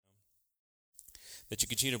that you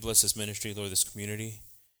continue to bless this ministry, Lord, this community,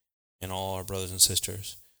 and all our brothers and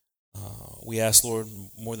sisters. We ask, Lord,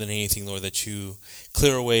 more than anything, Lord, that you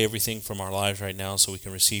clear away everything from our lives right now so we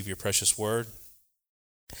can receive your precious word.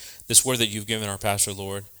 This word that you've given our pastor,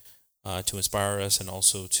 Lord, to inspire us and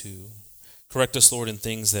also to correct us, Lord, in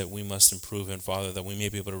things that we must improve in, Father, that we may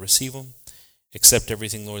be able to receive them, accept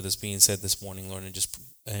everything, Lord, that's being said this morning, Lord,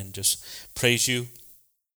 and just praise you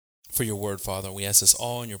for your word, Father. We ask this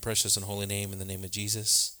all in your precious and holy name, in the name of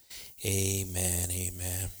Jesus. Amen,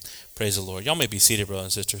 amen. Praise the Lord. Y'all may be seated, brothers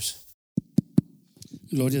and sisters.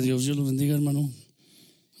 Gloria a Dios, Dios los bendiga, hermano.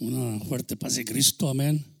 Una fuerte paz de Cristo,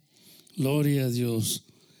 amén. Gloria a Dios.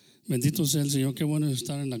 Bendito sea el Señor, qué bueno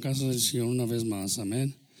estar en la casa del Señor una vez más,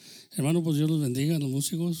 amén. Hermano, pues Dios los bendiga, los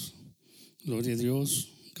músicos. Gloria a Dios,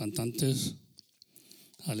 cantantes.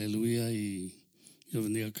 Aleluya, y Dios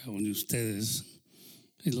bendiga a cada uno de ustedes.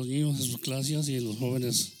 Y los niños a sus clases y los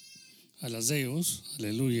jóvenes a las de ellos.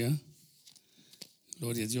 Aleluya.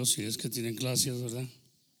 Gloria a Dios, si es que tienen clases, ¿verdad?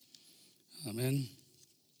 Amén.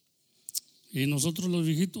 Y nosotros los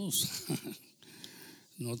viejitos,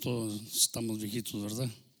 no todos estamos viejitos, ¿verdad?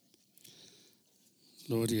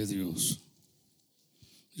 Gloria a Dios.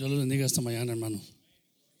 Dios los bendiga esta mañana, hermano.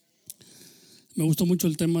 Me gustó mucho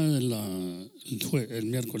el tema el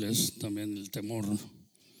miércoles, también el temor.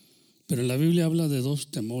 Pero en la Biblia habla de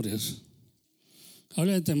dos temores.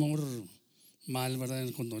 Habla de temor mal,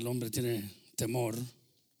 ¿verdad? Cuando el hombre tiene temor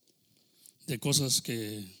de cosas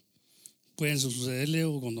que pueden sucederle,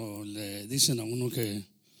 o cuando le dicen a uno que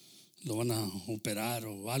lo van a operar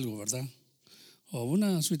o algo, ¿verdad? O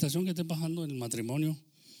una situación que esté pasando en el matrimonio.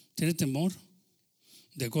 Tiene temor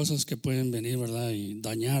de cosas que pueden venir, ¿verdad? Y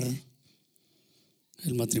dañar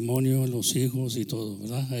el matrimonio, los hijos y todo,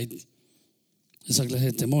 ¿verdad? Hay esa clase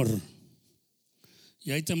de temor. Y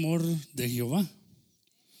hay temor de Jehová,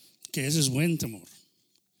 que ese es buen temor.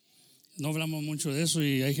 No hablamos mucho de eso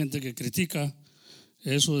y hay gente que critica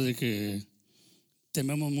eso de que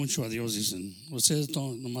tememos mucho a Dios, dicen. Ustedes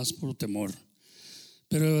nomás puro temor.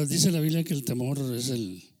 Pero dice la Biblia que el temor es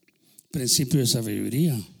el principio de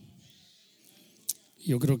sabiduría.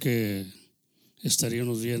 Yo creo que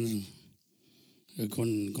estaríamos bien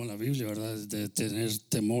con la Biblia, ¿verdad? De tener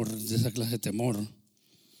temor, de esa clase de temor.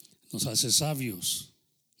 Nos hace sabios.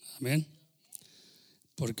 Amén.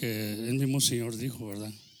 Porque el mismo Señor dijo,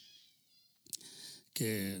 ¿verdad?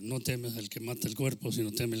 Que no temes al que mata el cuerpo,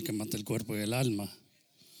 sino teme el que mata el cuerpo y el alma.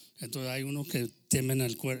 Entonces hay unos que temen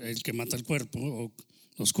el que mata el cuerpo o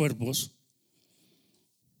los cuerpos.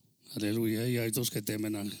 Aleluya. Y hay otros que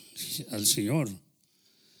temen al Señor,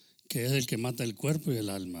 que es el que mata el cuerpo y el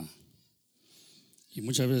alma. Y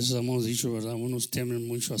muchas veces hemos dicho, ¿verdad? Unos temen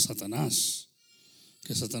mucho a Satanás,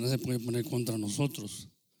 que Satanás se puede poner contra nosotros.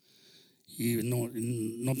 Y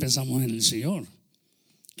no pensamos en el Señor,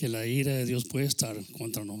 que la ira de Dios puede estar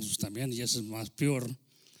contra nosotros también. Y eso es más peor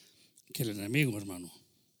que el enemigo, hermano.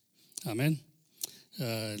 Amén.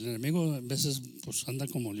 El enemigo a veces pues anda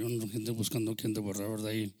como león, gente buscando quien devorar,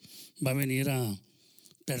 ¿verdad? Y va a venir a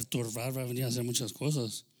perturbar, va a venir a hacer muchas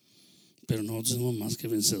cosas. Pero nosotros somos más que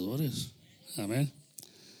vencedores. Amén.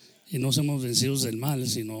 Y no somos vencidos del mal,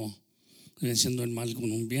 sino venciendo el mal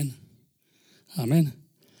con un bien. Amén.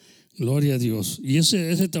 Gloria a Dios. Y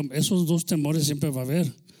esos dos temores siempre va a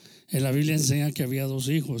haber. En la Biblia enseña que había dos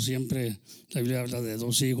hijos. Siempre la Biblia habla de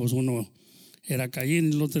dos hijos. Uno era Caín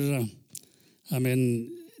y el otro era,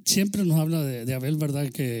 amén. Siempre nos habla de Abel, ¿verdad?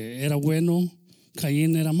 Que era bueno,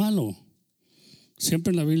 Caín era malo.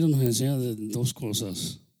 Siempre en la Biblia nos enseña de dos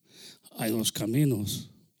cosas. Hay dos caminos,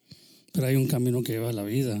 pero hay un camino que lleva a la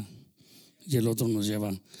vida y el otro nos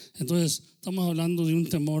lleva. Entonces, estamos hablando de un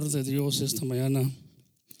temor de Dios esta mañana.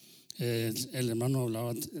 El hermano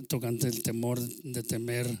hablaba tocante el temor de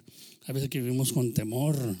temer. A veces que vivimos con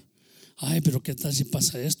temor. Ay, pero ¿qué tal si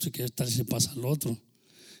pasa esto? ¿Y qué tal si pasa lo otro?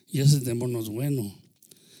 Y ese temor no es bueno.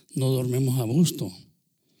 No dormimos a gusto.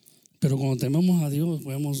 Pero cuando tememos a Dios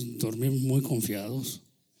podemos dormir muy confiados.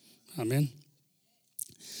 Amén.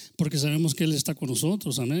 Porque sabemos que Él está con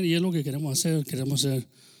nosotros. Amén. Y es lo que queremos hacer. Queremos ser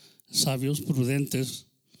sabios, prudentes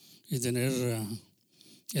y tener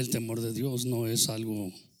el temor de Dios. No es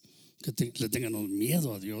algo que le tengamos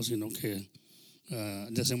miedo a Dios, sino que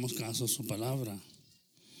le hacemos caso a su palabra,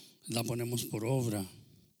 la ponemos por obra.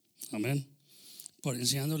 Amén. Por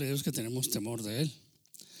enseñándole a Dios que tenemos temor de Él.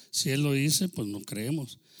 Si Él lo dice, pues no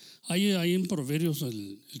creemos. Hay en Proverbios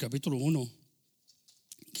el capítulo 1.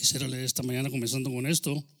 Quisiera leer esta mañana comenzando con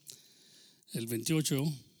esto. El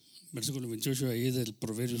 28, versículo 28 ahí del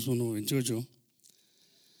Proverbios 1, 28.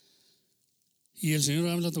 Y el Señor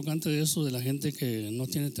habla tocante de eso, de la gente que no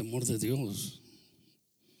tiene temor de Dios,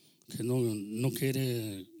 que no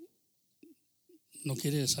quiere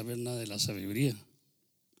saber nada de la sabiduría.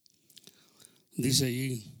 Dice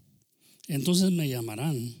ahí, entonces me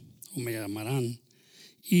llamarán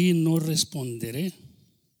y no responderé.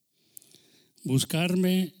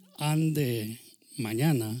 Buscarme han de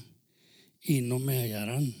mañana y no me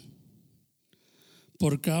hallarán.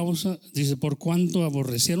 Por cuanto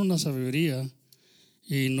aborrecieron la sabiduría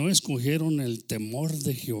y no escogieron el temor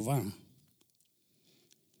de Jehová,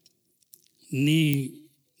 ni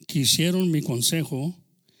quisieron mi consejo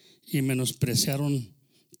y menospreciaron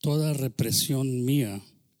toda represión mía.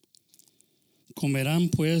 Comerán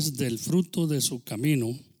pues del fruto de su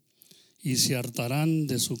camino y se hartarán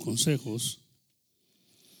de sus consejos,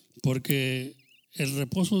 porque el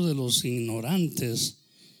reposo de los ignorantes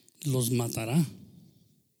los matará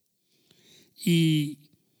y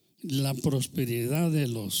la prosperidad de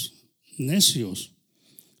los necios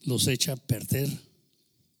los echa a perder.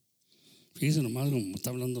 Fíjense nomás como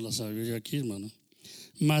está hablando la sabiduría aquí, hermano.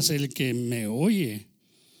 Mas el que me oye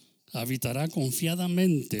habitará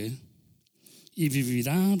confiadamente y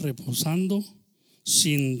vivirá reposando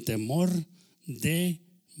sin temor de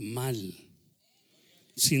mal.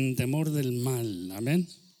 Sin temor del mal. Amén.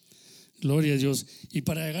 Gloria a Dios. Y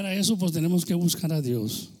para llegar a eso, pues tenemos que buscar a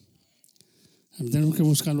Dios. Tenemos que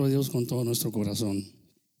buscarlo a Dios con todo nuestro corazón.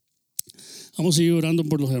 Vamos a seguir orando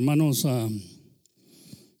por los hermanos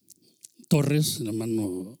Torres, el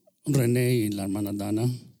hermano René y la hermana Dana.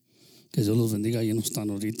 Que Dios los bendiga. Ahí no están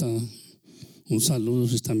ahorita. Un saludo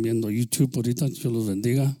si están viendo YouTube ahorita. Dios los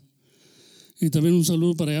bendiga. Y también un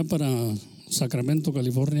saludo para allá, para Sacramento,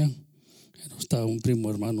 California. Está un primo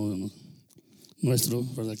hermano nuestro,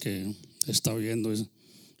 ¿verdad? Que está oyendo y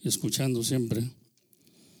escuchando siempre.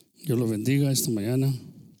 Dios lo bendiga esta mañana.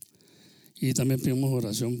 Y también pedimos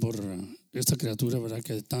oración por esta criatura, ¿verdad?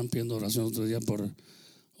 Que están pidiendo oración otro día por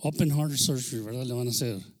Open Heart Surgery, ¿verdad? Le van a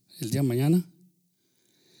hacer el día de mañana.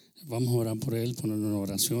 Vamos a orar por él, poner una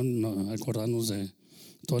oración, acordarnos de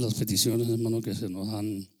todas las peticiones, hermano, que se nos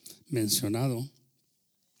han mencionado,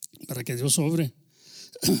 para que Dios obre.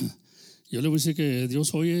 Yo le voy a decir que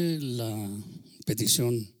Dios oye la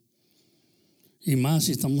petición, y más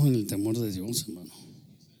si estamos en el temor de Dios, hermano.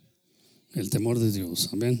 El temor de Dios,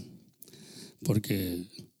 amén. Porque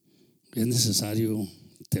es necesario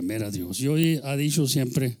temer a Dios. Yo he dicho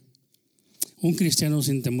siempre, un cristiano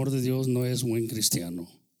sin temor de Dios no es buen cristiano.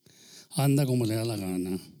 Anda como le da la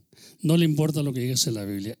gana. No le importa lo que dice la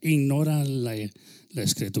Biblia. Ignora la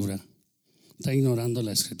Escritura. Está ignorando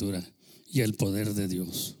la Escritura y el poder de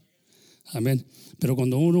Dios. Amén. Pero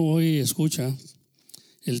cuando uno hoy escucha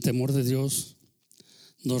el temor de Dios,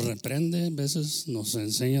 nos reprende, a veces nos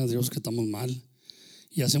enseña a Dios que estamos mal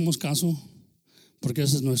y hacemos caso, porque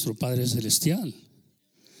ese es nuestro Padre Celestial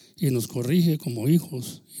y nos corrige como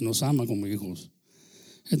hijos y nos ama como hijos.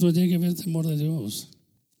 Entonces tiene que haber temor de Dios,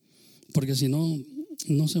 porque si no,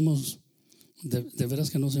 no somos, de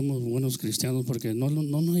veras que no somos buenos cristianos, porque no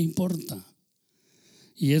nos importa.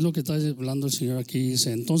 Y es lo que está hablando el Señor aquí.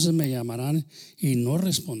 Dice, entonces me llamarán y no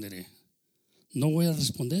responderé. No voy a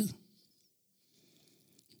responder.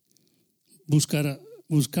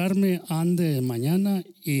 Buscarme han de mañana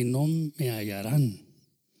y no me hallarán.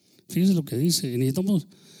 Fíjense lo que dice. Y necesitamos,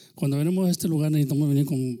 cuando venimos a este lugar, necesitamos venir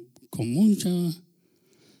con mucha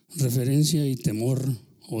referencia y temor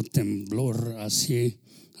o temblor así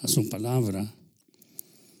a su palabra.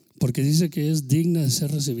 Porque dice que es digna de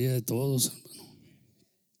ser recibida de todos.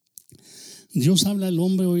 Dios habla al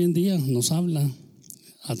hombre hoy en día, nos habla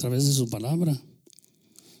a través de su palabra,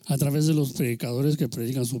 a través de los predicadores que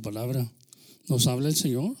predican su palabra. Nos habla el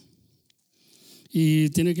Señor y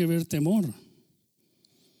tiene que haber temor.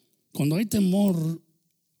 Cuando hay temor,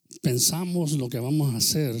 pensamos lo que vamos a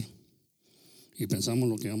hacer y pensamos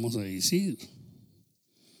lo que vamos a decir.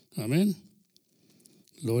 Amén.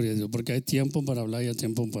 Gloria a Dios, porque hay tiempo para hablar y hay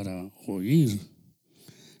tiempo para oír.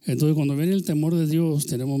 Entonces, cuando viene el temor de Dios,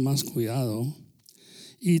 tenemos más cuidado.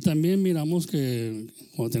 Y también miramos que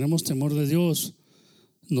cuando tenemos temor de Dios,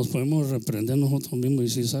 nos podemos reprender nosotros mismos y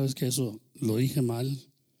decir, ¿sabes qué? Eso lo dije mal.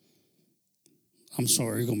 I'm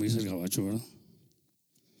sorry, como dice el gabacho, ¿verdad?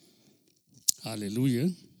 Aleluya.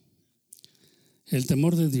 El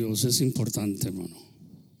temor de Dios es importante, hermano.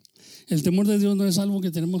 El temor de Dios no es algo que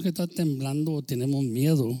tenemos que estar temblando o tenemos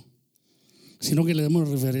miedo, sino que le demos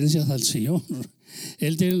referencias al Señor.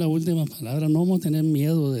 Él tiene la última palabra. No vamos a tener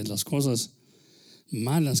miedo de las cosas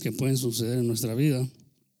malas que pueden suceder en nuestra vida,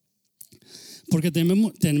 porque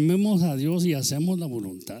tememos a Dios y hacemos la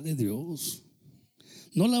voluntad de Dios,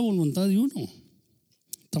 no la voluntad de uno.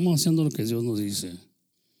 Estamos haciendo lo que Dios nos dice.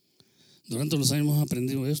 Durante los años hemos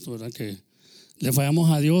aprendido esto, ¿verdad? Que Le fallamos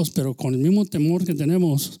a Dios, pero con el mismo temor que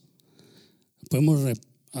tenemos, podemos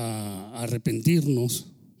arrepentirnos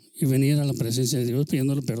y venir a la presencia de Dios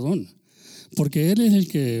pidiéndole perdón. Porque Él es el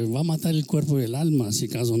que va a matar el cuerpo y el alma si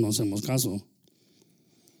caso no hacemos caso.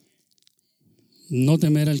 No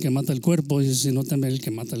temer al que mata el cuerpo, sino temer al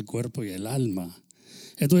que mata el cuerpo y el alma.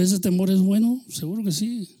 Entonces, ¿ese temor es bueno? Seguro que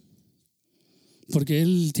sí. Porque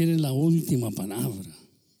Él tiene la última palabra.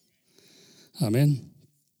 Amén.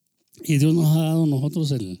 Y Dios nos ha dado a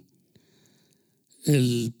nosotros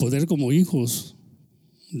el poder como hijos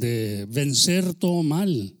de vencer todo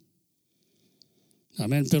mal.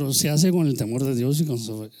 Amén. Pero se hace con el temor de Dios y con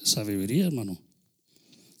sabiduría, hermano.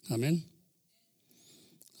 Amén.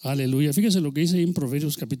 Aleluya. Fíjese lo que dice en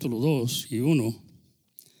Proverbios capítulo 2 y 1.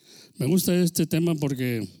 Me gusta este tema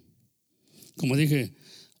porque, como dije,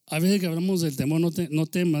 a veces que hablamos del temor, no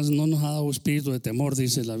temas, no nos ha dado espíritu de temor,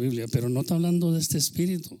 dice la Biblia, pero no está hablando de este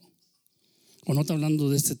espíritu. O no está hablando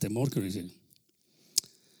de este temor, quiero decir.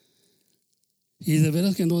 Y de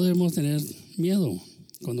veras que no debemos tener miedo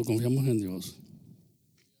cuando confiamos en Dios.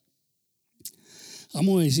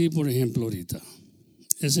 Vamos a decir, por ejemplo, ahorita,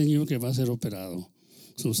 ese niño que va a ser operado,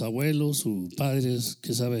 sus abuelos, sus padres,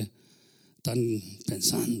 que sabe, están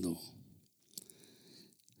pensando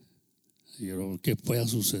qué pueda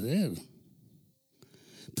suceder.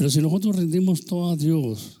 Pero si nosotros rendimos todo a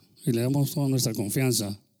Dios y le damos toda nuestra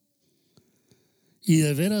confianza y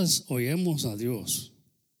de veras oímos a Dios,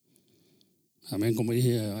 amén, como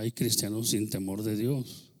dije, hay cristianos sin temor de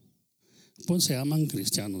Dios, pues se llaman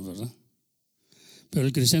cristianos, ¿verdad? Pero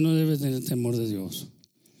el cristiano debe tener temor de Dios,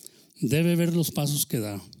 debe ver los pasos que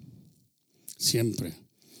da siempre,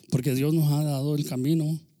 porque Dios nos ha dado el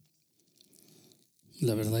camino,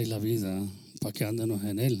 la verdad y la vida, para que andemos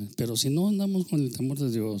en Él. Pero si no andamos con el temor de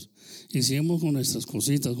Dios y seguimos con nuestras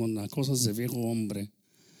cositas, con las cosas de viejo hombre,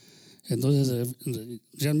 entonces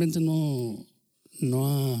realmente no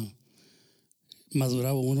ha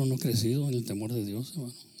madurado uno, no ha crecido en el temor de Dios,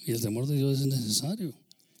 hermano. Y el temor de Dios es necesario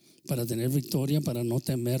para tener victoria, para no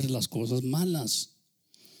temer las cosas malas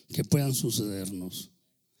que puedan sucedernos.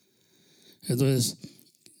 Entonces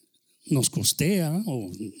nos costea o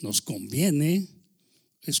nos conviene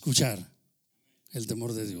escuchar el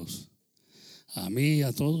temor de Dios. A mí y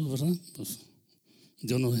a todos, ¿verdad? Pues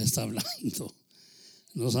Dios nos está hablando.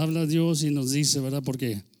 Nos habla Dios y nos dice, ¿verdad?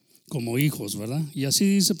 Porque como hijos, ¿verdad? Y así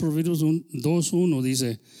dice Proverbios 2:1,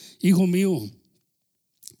 dice: Hijo mío,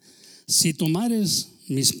 si tomares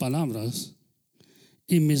mis palabras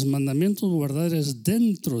y mis mandamientos guardares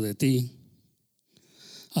dentro de ti,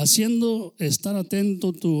 haciendo estar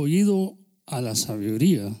atento tu oído a la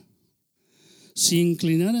sabiduría, si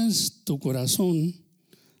inclinares tu corazón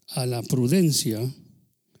a la prudencia,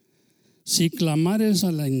 si clamares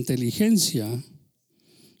a la inteligencia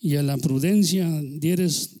y a la prudencia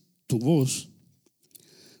dieres tu voz,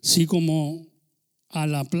 si como a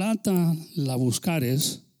la plata la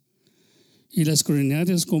buscares y la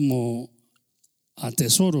escudriñares como a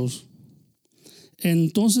tesoros,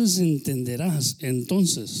 entonces entenderás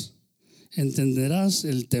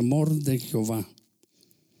el temor de Jehová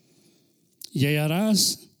y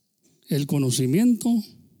hallarás el conocimiento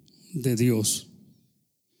de Dios.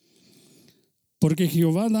 Porque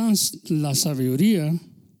Jehová da la sabiduría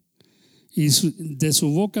y de su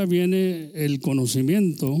boca viene el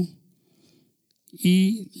conocimiento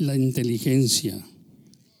y la inteligencia.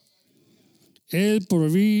 Él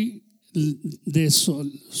provee de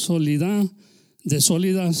sólida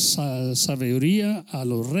sabiduría a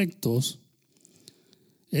los rectos,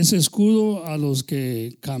 es escudo a los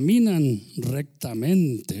que caminan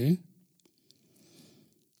rectamente,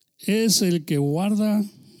 es el que guarda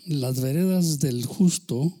las veredas del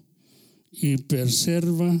justo y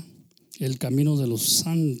preserva el camino de los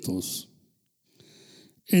santos.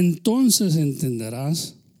 Entonces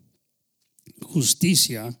entenderás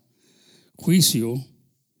justicia, juicio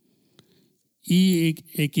y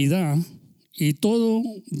equidad y todo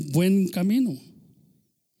buen camino.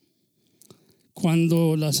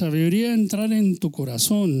 Cuando la sabiduría entrara en tu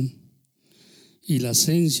corazón y la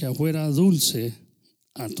ciencia fuera dulce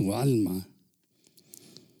a tu alma,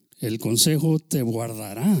 el consejo te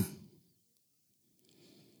guardará,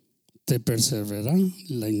 te perseverará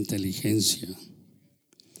la inteligencia.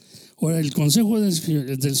 Ahora, el consejo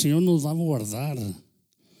del Señor nos va a guardar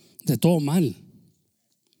de todo mal.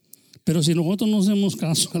 Pero si nosotros no hacemos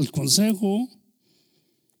caso al consejo,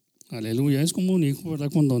 aleluya, es como un hijo, ¿verdad?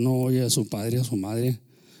 Cuando no oye a su padre, a su madre,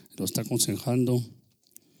 lo está aconsejando,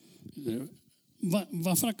 va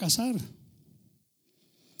a fracasar.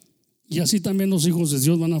 Y así también los hijos de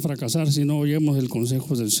Dios van a fracasar si no oyemos el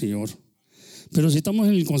consejo del Señor. Pero si estamos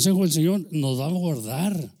en el consejo del Señor, nos va a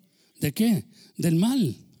guardar. ¿De qué? Del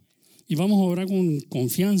mal. Y vamos a orar con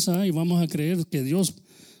confianza y vamos a creer que Dios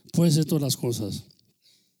puede hacer todas las cosas.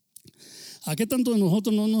 ¿A qué tanto de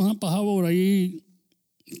nosotros no nos han pasado por ahí,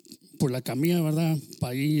 por la camilla, verdad?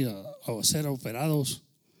 Para ir a ser operados.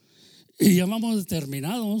 Y ya vamos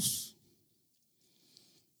determinados.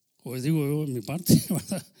 Pues digo yo en mi parte,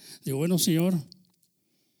 ¿verdad? Digo, bueno, Señor,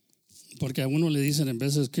 porque a uno le dicen en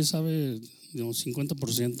veces, ¿qué sabe?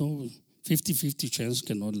 50%, 50-50 chance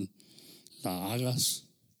que no la hagas.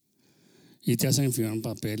 Y te hacen firmar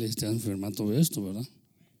papeles, te hacen firmar todo esto, ¿verdad?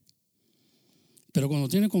 Pero cuando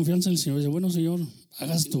tiene confianza en el Señor, dice, bueno, Señor,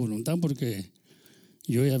 hagas tu voluntad porque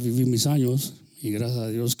yo ya viví mis años y gracias a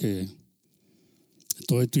Dios que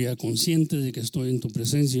estoy ya consciente de que estoy en tu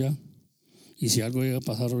presencia. Y si algo llega a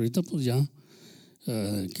pasar ahorita, pues ya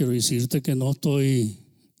quiero decirte que no estoy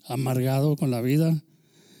amargado con la vida,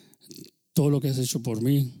 todo lo que has hecho por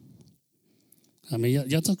mí. A mí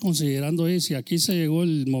ya estás considerando si aquí se llegó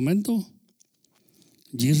el momento,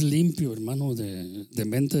 ir limpio, hermano, de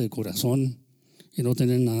mente, de corazón, y no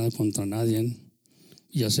tener nada contra nadie,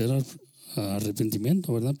 y hacer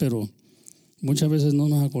arrepentimiento, ¿verdad? Pero muchas veces no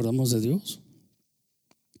nos acordamos de Dios.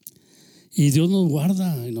 Y Dios nos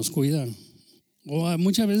guarda y nos cuida. O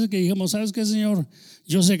muchas veces que dijimos, ¿sabes qué, Señor?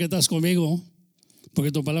 Yo sé que estás conmigo,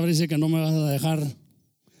 porque tu palabra dice que no me vas a dejar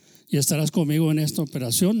y estarás conmigo en esta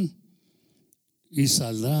operación. Y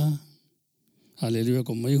saldrá, aleluya,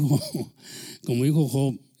 como dijo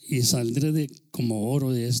Job, y saldré como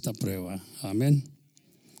oro de esta prueba. Amén.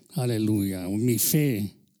 Aleluya. Mi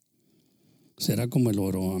fe será como el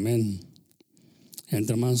oro. Amén.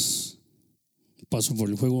 Entre más paso por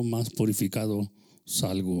el fuego, más purificado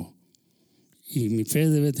salgo. Y mi fe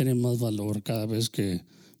debe tener más valor cada vez que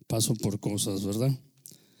paso por cosas, ¿verdad?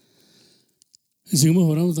 Y seguimos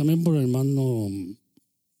orando también por el hermano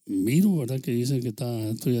Miro, ¿verdad? Que dice que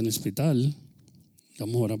estoy en el hospital.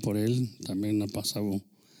 Vamos a orar por él. También ha pasado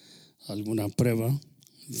alguna prueba,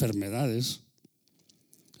 enfermedades.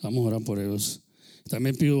 Vamos a orar por ellos.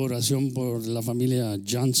 También pido oración por la familia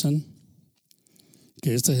Johnson,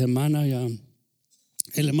 que esta semana ya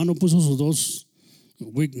el hermano puso sus 2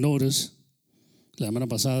 week notice la semana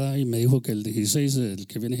pasada y me dijo que el 16, el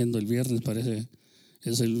que viene siendo el viernes, parece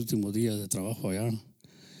es el último día de trabajo allá.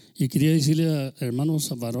 Y quería decirle a hermanos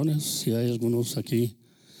varones, si hay algunos aquí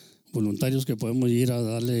voluntarios que podemos ir a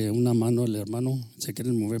darle una mano al hermano, se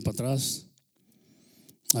quieren mover para atrás,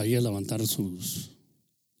 ahí a levantar sus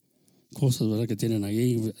cosas, ¿verdad? Que tienen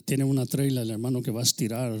ahí. Tiene una trailer el hermano que va a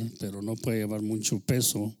estirar, pero no puede llevar mucho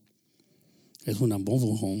peso. Es una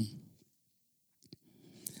mobile home.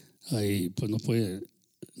 Ahí pues no puede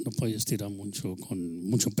estirar mucho con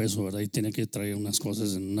mucho peso, ¿verdad? Y tiene que traer unas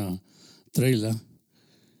cosas en una trailer.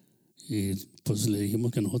 Y pues le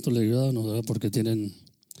dijimos que nosotros le ayudábamos, ¿verdad? Porque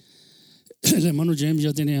el hermano James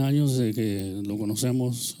ya tiene años de que lo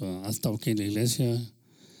conocemos, ha estado aquí en la iglesia,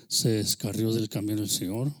 se descarrió del camino del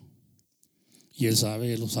Señor. Y él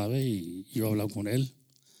lo sabe, y yo he hablado con él.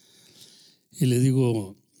 Y le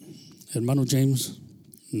digo, hermano James,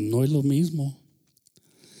 no es lo mismo,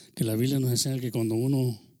 que la Biblia nos enseña que cuando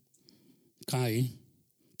uno cae,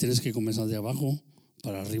 tienes que comenzar de abajo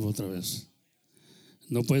para arriba otra vez.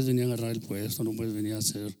 No puedes venir a agarrar el puesto, no puedes venir a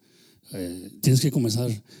hacer, tienes que comenzar,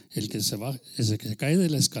 el que se cae de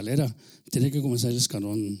la escalera, tiene que comenzar el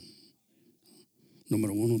escalón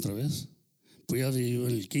número 1 otra vez. Pues ya vivo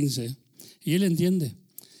en el 15, y él entiende,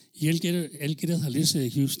 y él quiere salirse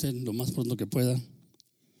de Houston lo más pronto que pueda,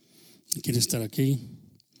 quiere estar aquí.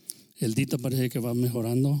 El Dita parece que va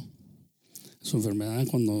mejorando su enfermedad.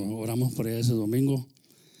 Cuando oramos por ella ese domingo,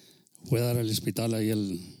 fue a dar al hospital ahí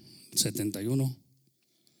el 71.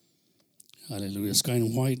 Aleluya, Sky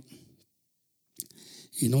and White.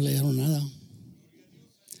 Y no le dieron nada.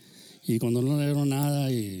 Y cuando no le dieron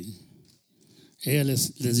nada, y ella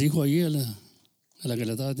les dijo allí a la que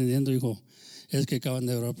le estaba atendiendo, dijo, es que acaban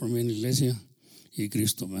de orar por mí en la iglesia y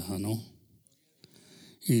Cristo me sanó.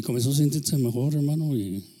 Y comenzó a sentirse mejor, hermano,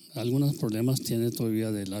 y algunos problemas tiene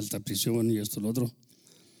todavía de la alta presión y esto y lo otro.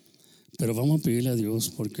 Pero vamos a pedirle a Dios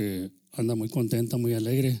porque anda muy contenta, muy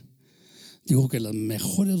alegre. Dijo que las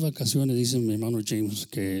mejores vacaciones, dice mi hermano James,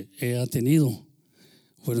 que ella ha tenido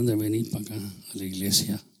fueron de venir para acá a la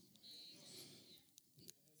iglesia.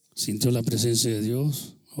 Sintió la presencia de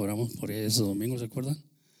Dios. Oramos por ella ese domingo, ¿se acuerdan?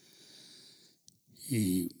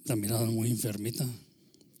 Y la mirada muy enfermita.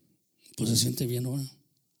 Pues se siente bien ahora.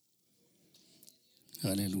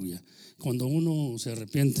 Aleluya. Cuando uno se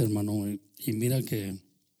arrepiente, hermano, y mira que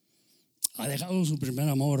ha dejado su primer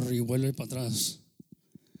amor y vuelve para atrás,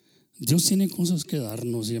 Dios tiene cosas que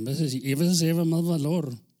darnos y a veces se lleva más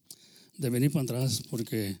valor de venir para atrás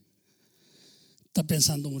porque está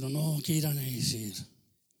pensando uno, no, ¿qué irán a decir?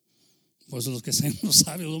 Pues los que sean los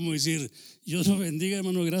sabios, vamos a decir, Dios lo bendiga,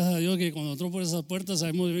 hermano, gracias a Dios que cuando entró por esas puertas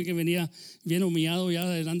sabemos bien que venía bien humillado ya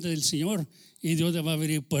delante del Señor y Dios le va a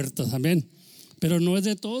abrir puertas, amén. Pero no es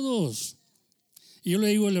de todos. Y yo le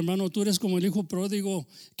digo al hermano, tú eres como el hijo pródigo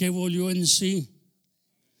que volvió en sí.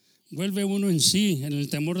 Vuelve uno en sí, en el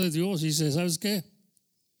temor de Dios y dice, ¿sabes qué?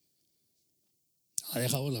 Ha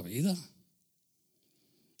dejado la vida.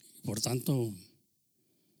 Por tanto,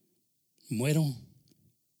 muero.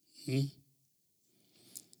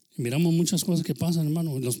 Miramos muchas cosas que pasan,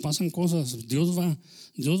 hermano. Nos pasan cosas. Dios va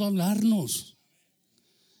a hablarnos.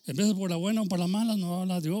 En veces por la buena o por la mala nos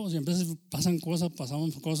habla Dios. Y en veces pasamos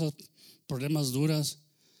cosas, problemas duras,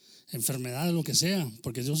 enfermedades, lo que sea.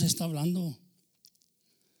 Porque Dios está hablando.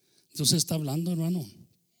 Dios está hablando, hermano.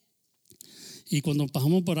 Y cuando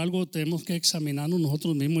pasamos por algo tenemos que examinarnos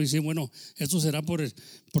nosotros mismos y decir, bueno, esto será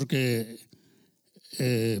porque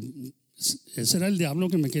 ¿será el diablo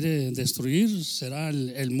que me quiere destruir? ¿Será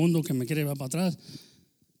el mundo que me quiere llevar para atrás?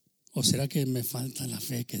 ¿O será que me falta la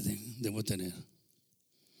fe que debo tener?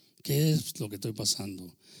 ¿Qué es lo que estoy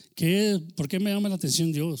pasando? ¿Por qué me llama la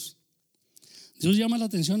atención Dios? Dios llama la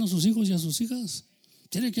atención a sus hijos y a sus hijas.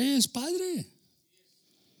 ¿Tiene que? Es Padre.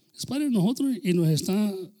 Es Padre de nosotros y nos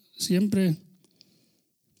está siempre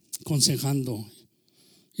aconsejando.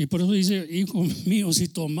 Y por eso dice, hijo mío, si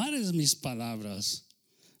tomares mis palabras.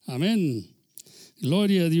 Amén.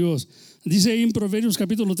 Gloria a Dios. Dice ahí en Proverbios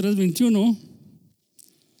capítulo 3, 21.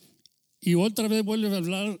 Y otra vez vuelve a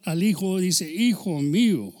hablar al hijo. Dice, hijo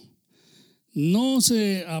mío, no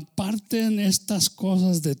se aparten estas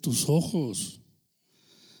cosas de tus ojos.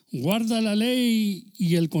 Guarda la ley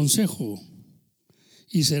y el consejo,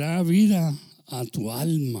 y será vida a tu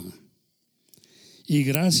alma y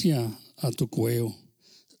gracia a tu cuello.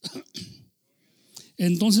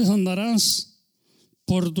 Entonces andarás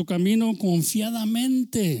por tu camino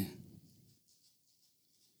confiadamente.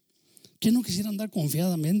 ¿Quién no quisiera andar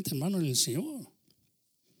confiadamente, hermano, en el Señor?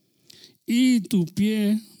 Y tu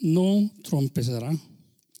pie no tropezará.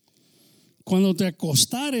 Cuando te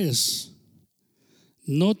acostares,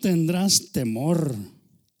 no tendrás temor.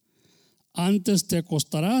 Antes te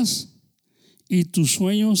acostarás y tu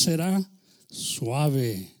sueño será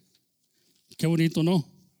suave. Qué bonito, ¿no?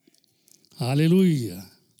 Aleluya.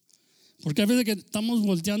 Porque a veces que estamos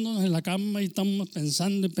volteándonos en la cama y estamos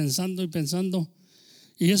pensando y pensando y pensando,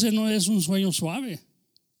 y ese no es un sueño suave.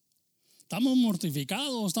 Estamos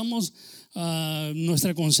mortificados,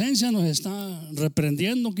 nuestra conciencia nos está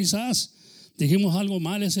reprendiendo quizás. Dijimos algo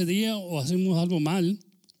mal ese día o hacemos algo mal.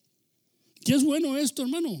 ¿Qué es bueno esto,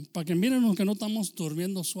 hermano? Para que miren que no estamos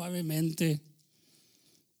durmiendo suavemente.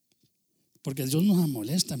 Porque Dios nos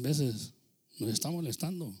molesta en veces, nos está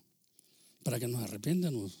molestando. Para que nos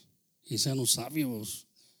arrepientamos y seamos sabios.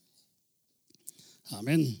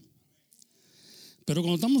 Amén. Pero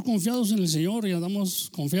cuando estamos confiados en el Señor y andamos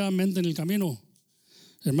confiadamente en el camino,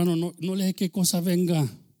 hermano, no le deje que cosa venga,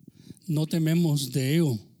 no tememos de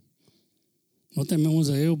ello. No tememos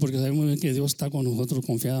de ello porque sabemos que Dios está con nosotros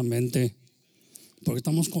confiadamente. Porque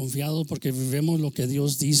estamos confiados, porque vivimos lo que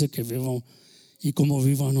Dios dice que vivamos y cómo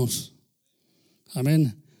vivamos.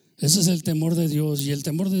 Amén. Ese es el temor de Dios, y el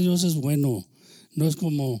temor de Dios es bueno. No es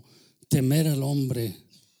como temer al hombre.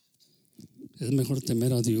 Es mejor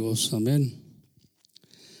temer a Dios. Amén.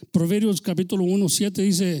 Proverbios capítulo 1, 7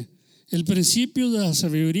 dice, el principio de la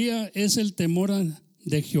sabiduría es el temor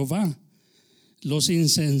de Jehová. Los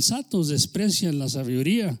insensatos desprecian la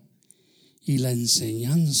sabiduría y la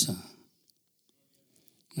enseñanza.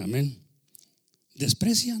 Amén.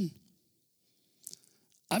 Desprecian.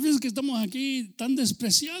 A veces que estamos aquí, están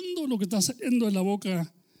despreciando lo que está saliendo de la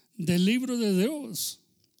boca del libro de Dios.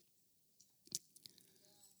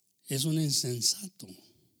 Es un insensato.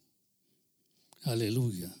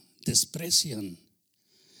 Aleluya. Desprecian.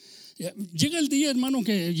 Llega el día, hermano,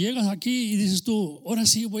 que llegas aquí y dices tú, ahora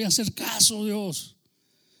sí voy a hacer caso, Dios.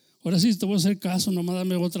 Ahora sí te voy a hacer caso, nomás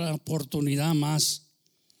dame otra oportunidad más.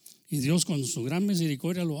 Y Dios con su gran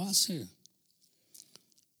misericordia lo hace.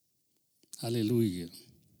 Aleluya.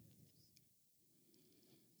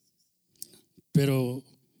 Pero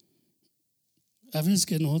a veces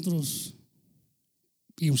que nosotros,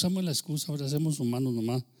 y usamos la excusa, ahora hacemos humanos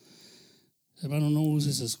nomás. Hermano, no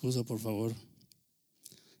use esa excusa, por favor.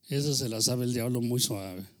 Esa se la sabe el diablo muy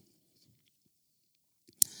suave.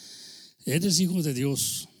 Eres hijo de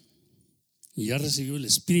Dios y ya recibió el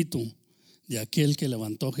espíritu de aquel que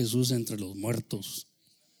levantó a Jesús entre los muertos.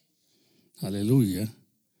 Aleluya.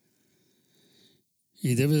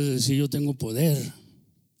 Y debes decir: yo tengo poder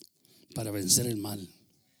para vencer el mal.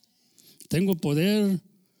 Tengo poder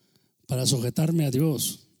para sujetarme a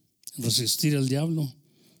Dios, resistir al diablo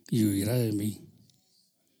y huirá de mí.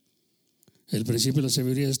 El principio de la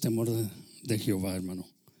sabiduría es temor de Jehová, hermano.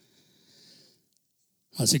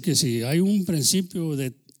 Así que si hay un principio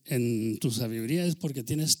en tu sabiduría, es porque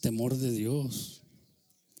tienes temor de Dios.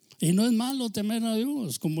 Y no es malo temer a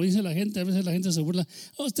Dios, como dice la gente. A veces la gente se burla: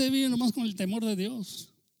 usted vive nomás con el temor de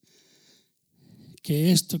Dios,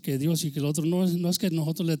 que esto, que Dios y que el otro. No es que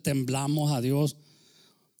nosotros le temblamos a Dios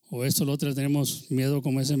o esto o lo otro, le tenemos miedo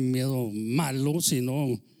como ese miedo malo,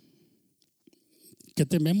 sino que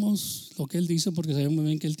tememos lo que Él dice, porque sabemos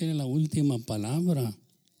bien que Él tiene la última palabra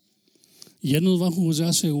y Él nos va a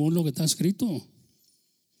juzgar según lo que está escrito.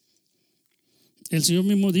 El Señor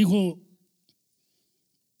mismo dijo: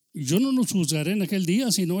 yo no los juzgaré en aquel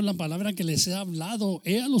día, sino en la palabra que les he hablado,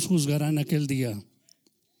 ella los juzgará en aquel día.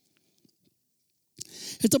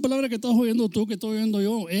 Esta palabra que estás oyendo tú, que estoy oyendo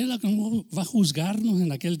yo, es la que va a juzgarnos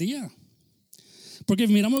en aquel día. Porque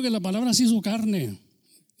miramos que la palabra se hizo carne.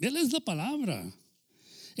 Él es la palabra.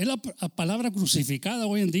 Es la palabra crucificada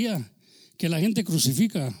hoy en día, que la gente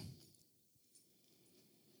crucifica.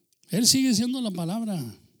 Él sigue siendo la palabra.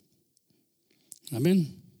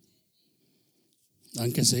 Amén.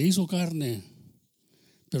 Aunque se hizo carne,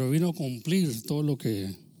 pero vino a cumplir todo lo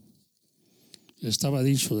que estaba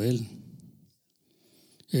dicho de Él.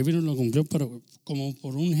 Él vino y lo cumplió, pero como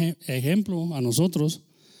por un ejemplo a nosotros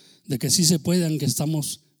de que sí se puede, aunque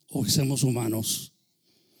estamos o seamos humanos,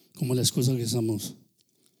 como la excusa que somos.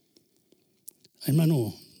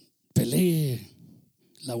 Hermano, pelee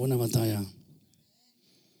la buena batalla.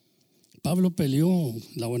 Pablo peleó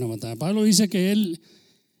la buena batalla. Pablo dice que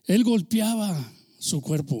él golpeaba su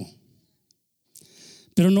cuerpo,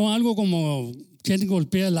 pero no algo como quien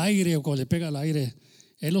golpea el aire o le pega al aire.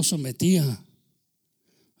 Él lo sometía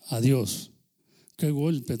a Dios. Qué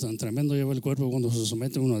golpe tan tremendo lleva el cuerpo cuando se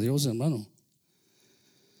somete uno a Dios, hermano.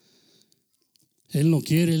 Él no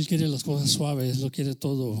quiere, Él quiere las cosas suaves, Él lo quiere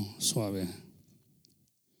todo suave.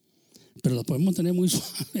 Pero la podemos tener muy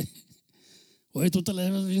suave. Oye, tú te la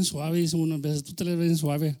ves bien suave, dice uno a veces: tú te la ves bien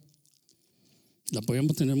suave. La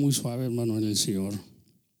podemos tener muy suave, hermano, en el Señor.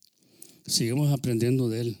 Sigamos aprendiendo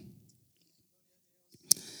de Él,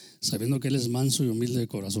 sabiendo que Él es manso y humilde de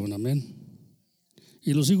corazón. Amén.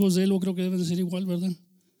 Y los hijos de Él, yo creo que deben ser igual, ¿verdad?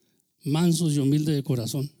 Mansos y humildes de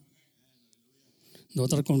corazón. No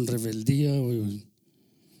estar con rebeldía o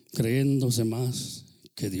creyéndose más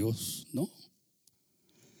que Dios, ¿no?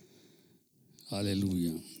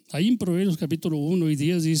 Aleluya. Ahí en Proverbios capítulo 1 y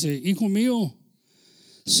 10 dice: hijo mío,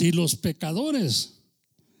 si los pecadores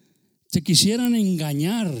te quisieran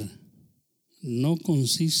engañar, no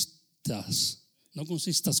consistas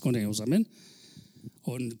con ellos. Amén.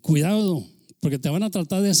 Cuidado, porque te van a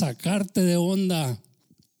tratar de sacarte de onda,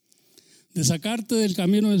 de sacarte del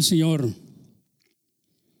camino del Señor.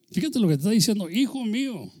 Fíjate lo que te está diciendo: hijo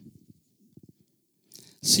mío,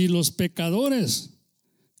 si los pecadores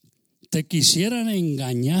te quisieran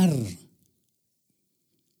engañar.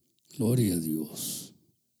 Gloria a Dios.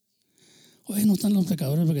 Oye, no están los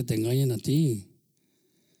pecadores para que te engañen a ti.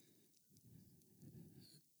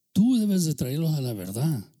 Tú debes de traerlos a la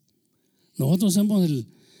verdad. Nosotros somos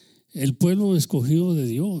el pueblo escogido de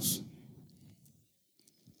Dios.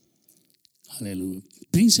 Aleluya.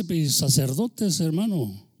 Príncipes y sacerdotes,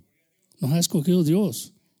 hermano, nos ha escogido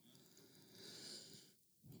Dios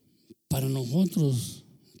para nosotros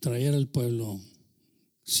traer al pueblo,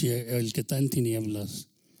 si el que está en tinieblas,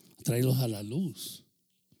 traerlos a la luz.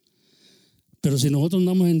 Pero si nosotros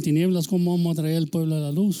andamos en tinieblas, ¿cómo vamos a traer al pueblo a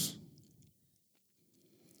la luz?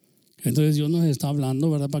 Entonces Dios nos está hablando,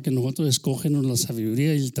 ¿verdad? Para que nosotros escojamos la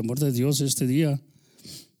sabiduría y el temor de Dios este día,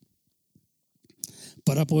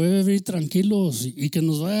 para poder vivir tranquilos y que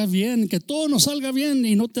nos vaya bien, que todo nos salga bien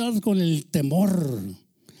y no te hagas con el temor.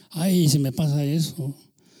 Ay, si me pasa eso.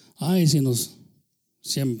 Ay, si nos...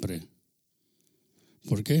 Siempre.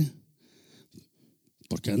 ¿Por qué?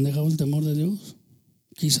 Porque han dejado el temor de Dios.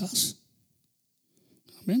 Quizás.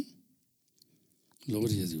 Amén.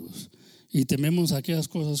 Gloria a Dios. Y tememos aquellas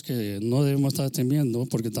cosas que no debemos estar temiendo,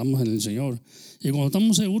 porque estamos en el Señor. Y cuando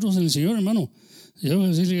estamos seguros en el Señor, hermano, yo voy a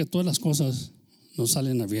decirle que todas las cosas nos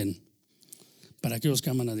salen a bien para aquellos que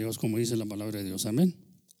aman a Dios, como dice la palabra de Dios. Amén.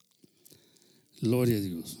 Gloria a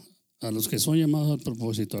Dios. A los que son llamados al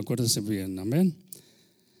propósito, acuérdense bien. Amén.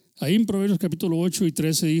 Ahí en Proverbios capítulo 8 y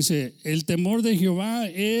 13 dice: el temor de Jehová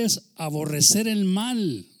es aborrecer el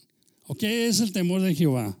mal. ¿O qué es el temor de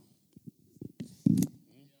Jehová?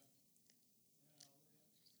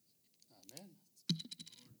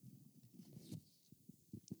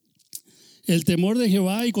 El temor de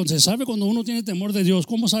Jehová, y se sabe cuando uno tiene temor de Dios.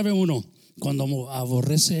 ¿Cómo sabe uno? Cuando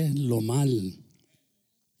aborrece lo mal.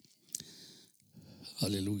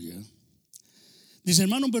 Aleluya. Dice,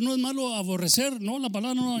 hermano, pero no es malo aborrecer. No, la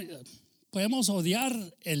palabra no. Podemos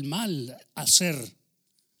odiar el mal, hacer.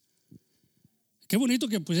 Qué bonito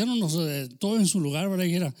que pusieron todo en su lugar, ¿verdad? Y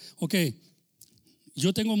dijera, ok,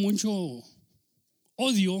 yo tengo mucho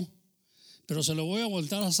odio, pero se lo voy a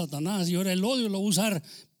voltar a Satanás, y ahora el odio lo voy a usar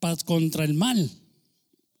contra el mal.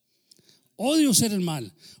 Odio ser el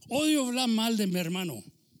mal. Odio hablar mal de mi hermano,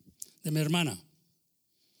 de mi hermana.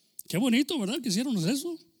 Qué bonito, ¿verdad? Que hicieron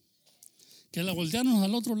eso. Que la voltearon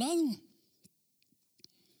al otro lado.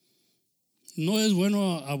 No es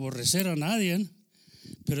bueno aborrecer a nadie,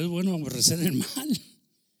 pero es bueno aborrecer el mal.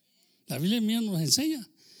 La Biblia mía nos enseña.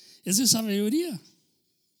 Es de sabiduría.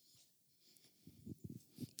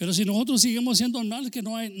 Pero si nosotros seguimos haciendo el mal, que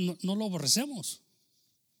no lo aborrecemos.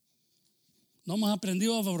 No hemos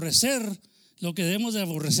aprendido a aborrecer lo que debemos de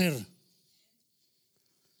aborrecer.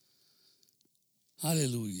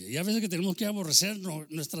 Aleluya. Y a veces que tenemos que aborrecer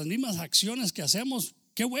nuestras mismas acciones que hacemos.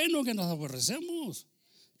 Qué bueno que nos aborrecemos.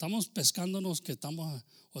 Estamos pescándonos que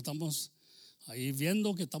estamos ahí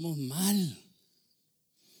viendo que estamos mal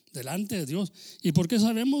delante de Dios. ¿Y por qué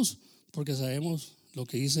sabemos? Porque sabemos lo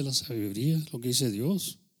que dice la sabiduría, lo que dice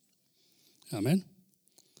Dios. Amén.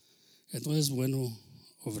 Entonces es bueno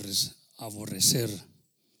aborrecer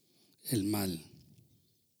el mal.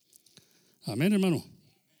 Amén, hermano.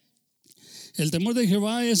 El temor de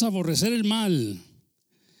Jehová es aborrecer el mal.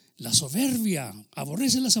 La soberbia,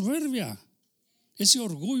 aborrece la soberbia. Ese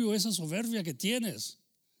orgullo, esa soberbia que tienes,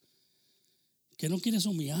 que no quieres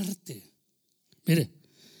humillarte. Mire,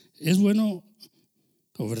 es bueno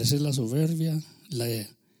aborrecer la soberbia, la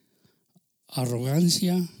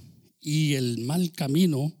arrogancia y el mal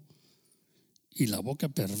camino y la boca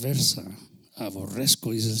perversa.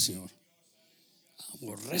 Aborrezco, dice el Señor.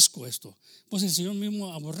 Aborrezco esto. Pues el Señor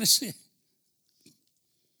mismo aborrece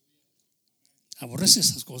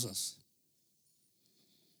esas cosas.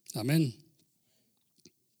 Amén.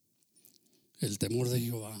 El temor de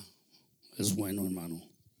Jehová es bueno, hermano.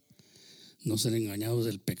 No ser engañados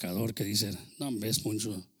del pecador que dice, no, ves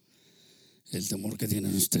mucho el temor que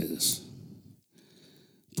tienen ustedes.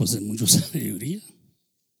 Pues es mucha sabiduría.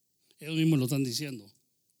 Ellos mismos lo están diciendo.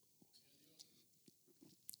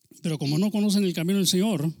 Pero como no conocen el camino del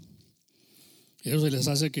Señor, ellos se les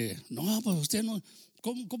hace que, no, pues usted no,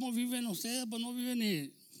 ¿cómo viven ustedes? Pues no viven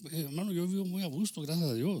ni, hermano, yo vivo muy a gusto, gracias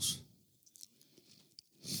a Dios.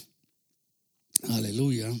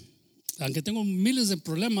 Aleluya. Aunque tengo miles de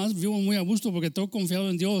problemas, vivo muy a gusto porque tengo confiado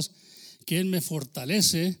en Dios, que Él me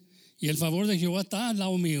fortalece y el favor de Jehová está al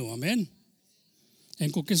lado mío. Amén.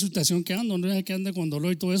 En cualquier situación que ando, no es que ande con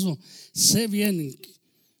dolor y todo eso, sé bien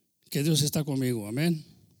que Dios está conmigo. Amén.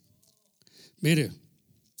 Mire,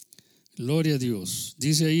 gloria a Dios.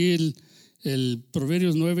 Dice ahí el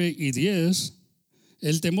Proverbios 9:10,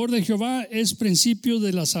 el temor de Jehová es principio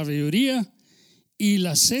de la sabiduría y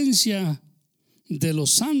la esencia de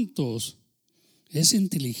los santos es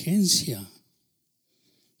inteligencia.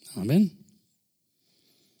 Amén.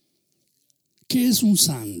 ¿Qué es un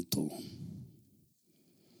santo?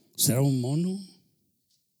 ¿Será un mono?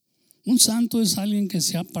 Un santo es alguien que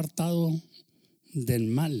se ha apartado del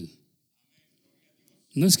mal.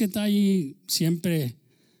 No es que está ahí siempre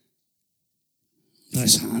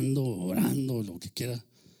rezando, orando, lo que quiera.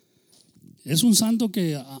 Es un santo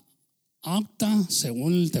que acta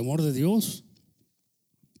según el temor de Dios,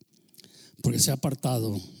 porque se ha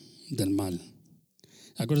apartado del mal.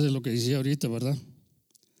 Acuérdense lo que decía ahorita, ¿verdad?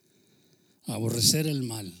 Aborrecer el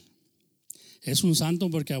mal. Es un santo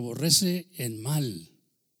porque aborrece el mal.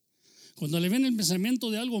 Cuando le ven el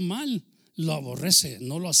pensamiento de algo mal, lo aborrece,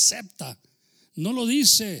 no lo acepta, no lo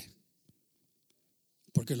dice,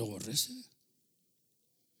 porque lo aborrece.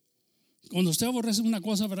 Cuando usted aborrece una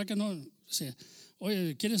cosa, ¿verdad que no? Dice,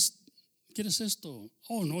 oye, ¿quieres esto?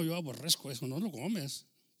 Oh, no, yo aborrezco eso, no lo comes,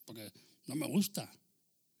 porque no me gusta.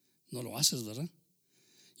 No lo haces, ¿verdad?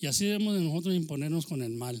 Y así debemos de nosotros imponernos con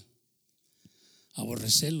el mal.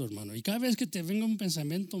 Aborrecerlo, hermano. Y cada vez que te venga un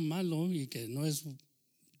pensamiento malo y que no es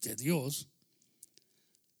de Dios,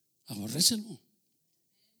 aborrécelo.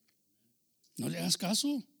 No le hagas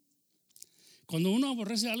caso. Cuando uno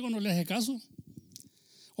aborrece algo, no le hace caso.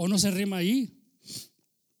 O no se rima ahí.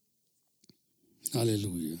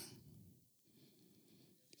 Aleluya.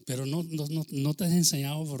 Pero no te has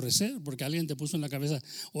enseñado a aborrecer, porque alguien te puso en la cabeza,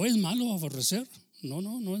 ¿o es malo aborrecer?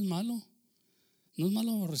 No es malo. No es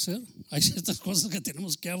malo aborrecer. Hay ciertas cosas que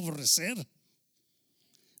tenemos que aborrecer.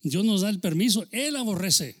 Dios nos da el permiso, Él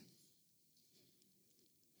aborrece.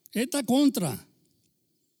 Está contra.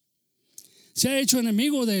 Se ha hecho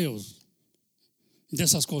enemigo de ellos, de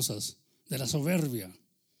esas cosas, de la soberbia.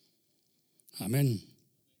 Amén.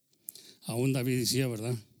 Aún David decía,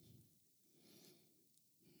 ¿verdad?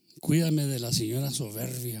 Cuídame de la señora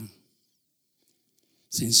soberbia.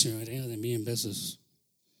 Se enseñorea de mí en veces.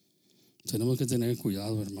 Tenemos que tener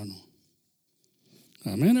cuidado, hermano.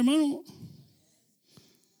 Amén, hermano.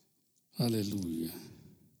 Aleluya.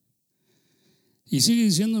 Y sigue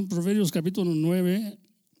diciendo en Proverbios capítulo 9,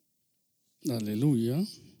 aleluya.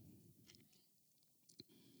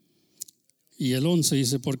 Y el 11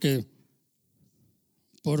 dice, porque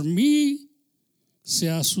por mí se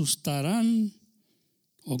asustarán,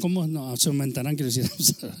 o cómo no, se aumentarán, quiero decir,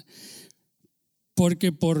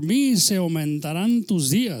 porque por mí se aumentarán tus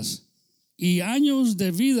días y años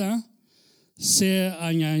de vida se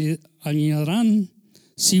añadirán.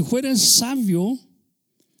 Si fueres sabio,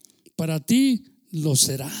 para ti lo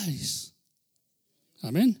serás.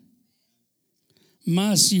 Amén.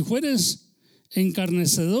 Mas si fueres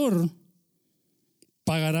encarnecedor,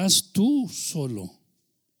 pagarás tú solo.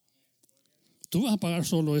 Tú vas a pagar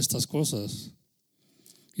solo estas cosas.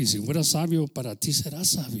 Y si fueras sabio, para ti serás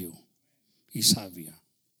sabio y sabia.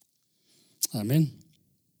 Amén.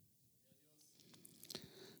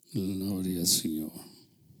 Gloria al Señor.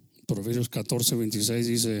 Proverbios 14:26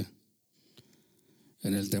 dice: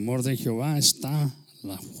 en el temor de Jehová está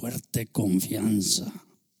la fuerte confianza.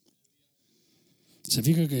 Se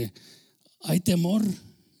fija que hay temor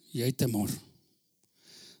y hay temor.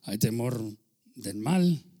 Hay temor del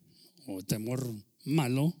mal o temor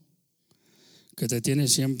malo que te tiene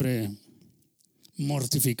siempre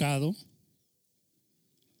mortificado,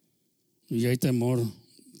 y hay temor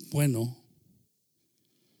bueno,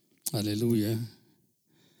 aleluya,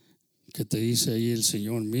 que te dice ahí el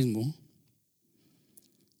Señor mismo: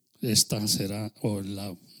 esta será, o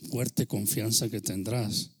la fuerte confianza que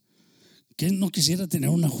tendrás. ¿Quién no quisiera tener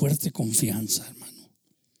una fuerte confianza, hermano?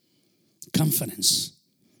 Confidence,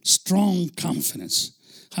 strong confidence.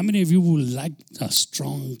 How many of you would like a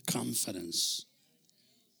strong confidence?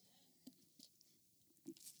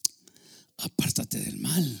 Apártate del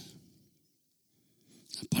mal.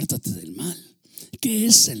 Apártate del mal. ¿Qué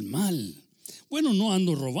es el mal? Bueno, no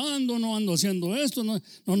ando robando, no ando haciendo esto, no,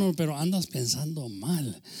 pero andas pensando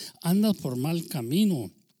mal, andas por mal camino,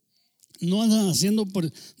 no andas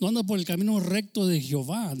por el camino recto de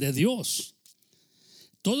Jehová, de Dios.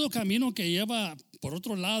 Todo camino que lleva por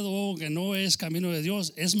otro lado, que no es camino de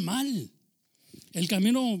Dios, es mal. El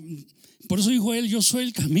camino, por eso dijo él: yo soy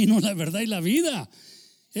el camino, la verdad y la vida.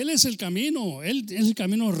 Él es el camino, Él es el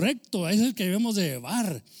camino recto, es el que debemos de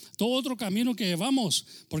llevar. Todo otro camino que llevamos,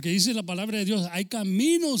 porque dice la palabra de Dios: hay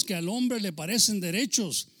caminos que al hombre le parecen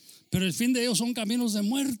derechos, pero el fin de ellos son caminos de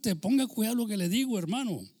muerte. Ponga cuidado lo que le digo,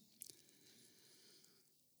 hermano.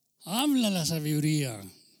 Habla la sabiduría.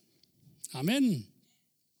 Amén.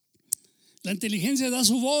 La inteligencia da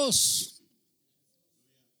su voz.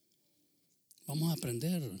 Vamos a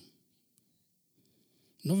aprender.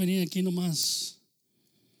 No venir aquí nomás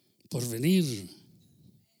por venir,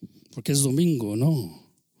 porque es domingo, no.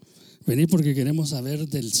 Venir porque queremos saber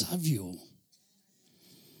del sabio.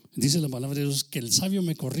 Dice la palabra de Dios que el sabio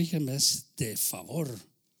me corrige, me es de favor.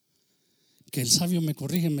 Que el sabio me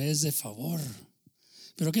corrige, me es de favor.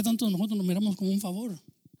 Pero ¿qué tanto nosotros nos miramos como un favor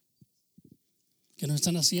que nos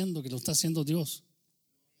están haciendo, que lo está haciendo Dios?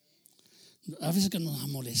 A veces que nos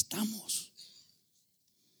molestamos.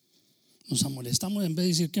 Nos molestamos en vez de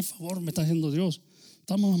decir: ¿qué favor me está haciendo Dios?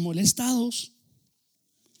 Estamos molestados.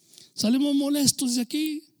 Salimos molestos de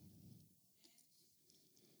aquí.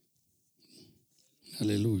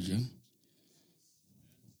 Aleluya.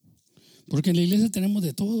 Porque en la iglesia tenemos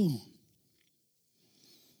de todo.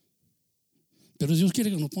 Pero Dios quiere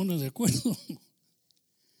que nos pongan de acuerdo.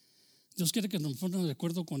 Dios quiere que nos pongan de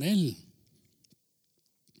acuerdo con Él.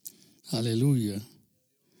 Aleluya.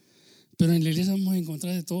 Pero en la iglesia vamos a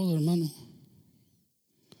encontrar de todo, hermano.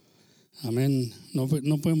 Amén. No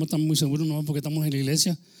podemos estar muy seguros, no porque estamos en la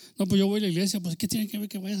iglesia. No, pues yo voy a la iglesia. Pues ¿qué tiene que ver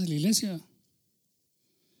que vayas a la iglesia?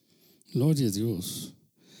 Gloria a Dios.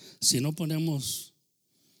 Si no ponemos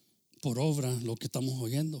por obra lo que estamos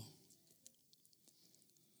oyendo.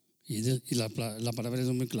 Y la palabra es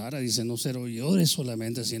muy clara. Dice: no ser oidores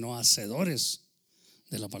solamente, sino hacedores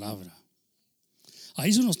de la palabra.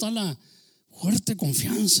 Ahí se nos está la fuerte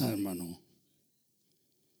confianza, hermano.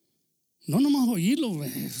 No nomás oírlo.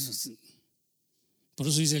 Por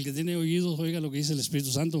eso dice: el que tiene oídos, oiga lo que dice el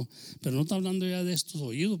Espíritu Santo. Pero no está hablando ya de estos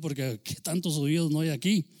oídos, porque ¿qué tantos oídos no hay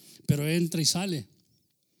aquí? Pero entra y sale.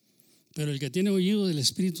 Pero el que tiene oído del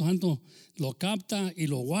Espíritu Santo lo capta y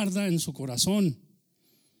lo guarda en su corazón.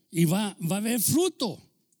 y va a haber fruto.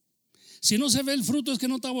 Si no se ve el fruto es que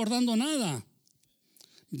no está abordando nada.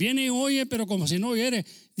 Viene y oye, pero como si no oyere.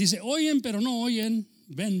 Dice, oyen, pero no oyen.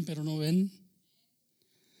 Ven, pero no ven.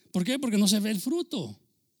 ¿Por qué? Porque no se ve el fruto.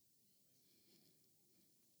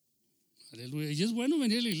 Aleluya. Y es bueno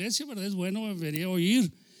venir a la iglesia, ¿verdad? Es bueno venir a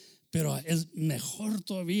oír, pero es mejor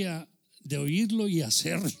todavía de oírlo y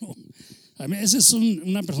hacerlo. A mí, esa es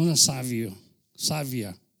una persona sabia.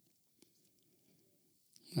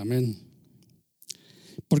 Amén.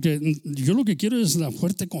 Porque yo lo que quiero es la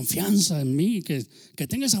fuerte confianza en mí, que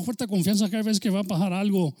tenga esa fuerte confianza cada vez que va a pasar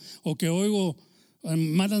algo o que oigo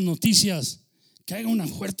malas noticias, que haya una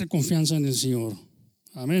fuerte confianza en el Señor.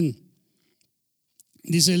 Amén.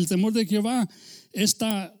 Dice, el temor de Jehová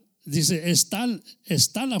está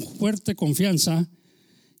la fuerte confianza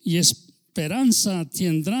y esperanza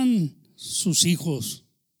tendrán sus hijos.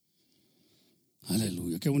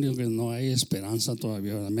 Aleluya, qué bonito que no hay esperanza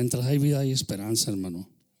todavía, ¿verdad? Mientras hay vida hay esperanza, hermano.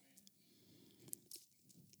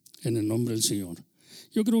 En el nombre del Señor.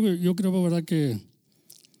 Yo creo, ¿verdad? Que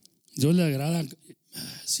Dios le agrada.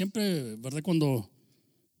 Siempre, ¿verdad? Cuando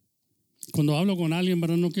hablo con alguien,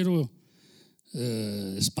 ¿verdad? No quiero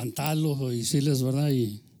espantarlos o decirles, ¿verdad?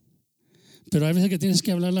 Pero hay veces que tienes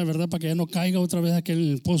que hablar la verdad para que ya no caiga otra vez aquel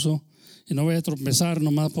en el pozo y no vaya a tropezar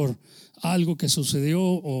nomás por algo que sucedió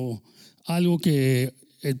o algo que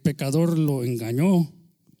el pecador lo engañó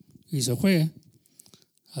y se fue.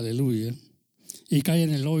 Aleluya. Y cae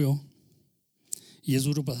en el hoyo y es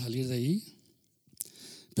duro para salir de ahí.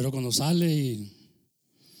 Pero cuando sale,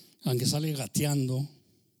 aunque sale gateando,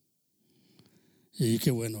 y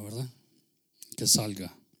qué bueno, ¿verdad? Que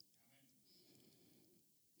salga.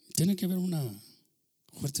 Tiene que haber una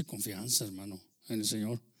fuerte confianza, hermano, en el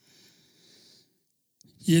Señor.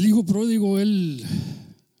 Y el hijo pródigo, él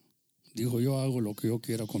dijo, yo hago lo que yo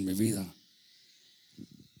quiera con mi vida.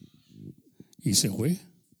 Y se fue.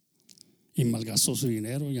 Y malgastó su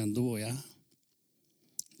dinero y anduvo allá.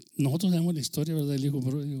 Nosotros tenemos la historia, ¿verdad? Del hijo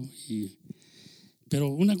pródigo. Pero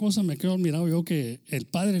una cosa me quedo admirado yo, que el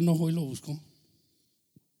padre no fue y lo buscó.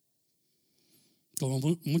 Como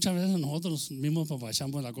muchas veces nosotros mismos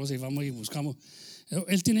papachamos la cosa y vamos y buscamos.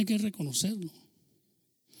 Él tiene que reconocerlo.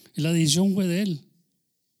 Y la decisión fue de él.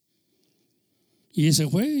 Y se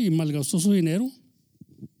fue y malgastó su dinero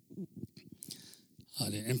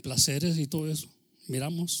en placeres y todo eso.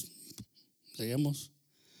 Miramos, leemos.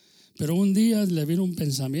 Pero un día le vino un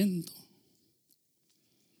pensamiento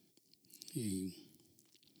y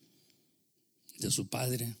de su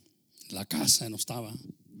padre, la casa no estaba.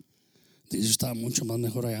 Dice, estaba mucho más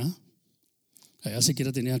mejor allá. Allá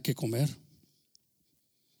siquiera tenía que comer.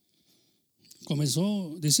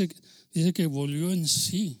 Comenzó, dice que volvió en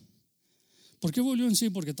sí. ¿Por qué volvió en sí?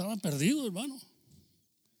 Porque estaba perdido, hermano.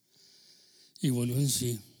 Y volvió en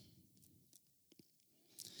sí.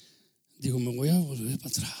 Digo, me voy a volver para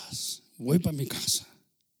atrás. Voy para mi casa.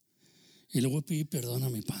 Y le voy a pedir perdón a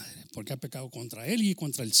mi padre, porque ha pecado contra él y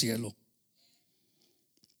contra el cielo.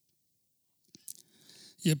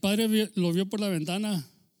 Y el padre lo vio por la ventana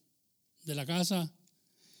de la casa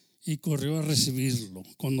y corrió a recibirlo.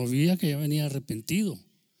 Cuando veía que ya venía arrepentido.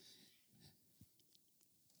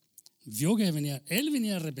 Vio que él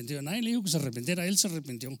venía arrepentido. Nadie le dijo que se arrepintiera, él se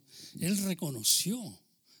arrepintió. Él reconoció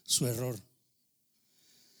su error.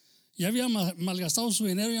 Ya había malgastado su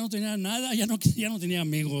dinero, ya no tenía nada, ya no tenía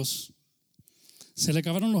amigos. Se le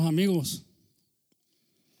acabaron los amigos.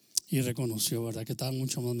 Y reconoció, ¿verdad? Que estaba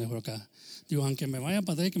mucho más mejor acá. Digo, aunque me vaya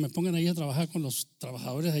para atrás y que me pongan ahí a trabajar con los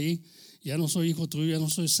trabajadores ahí, ya no soy hijo tuyo, ya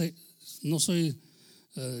no soy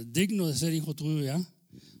digno de ser hijo tuyo ya.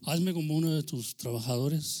 Hazme como uno de tus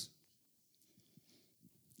trabajadores.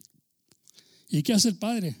 ¿Y qué hace el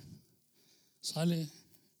padre? Sale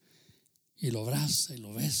y lo abraza y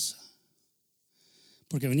lo besa.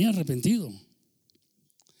 Porque venía arrepentido.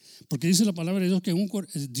 Porque dice la palabra de Dios que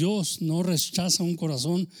Dios no rechaza un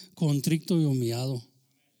corazón contrito y humillado.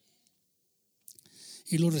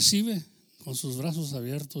 Y lo recibe con sus brazos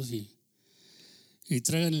abiertos y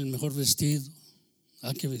traigan el mejor vestido.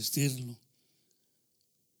 Hay que vestirlo.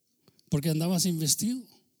 Porque andaba sin vestido.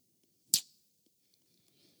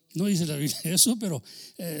 No dice la Biblia eso, pero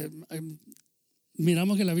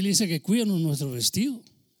miramos que la Biblia dice que cuídanos nuestro vestido.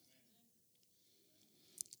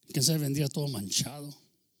 Que se vendía todo manchado,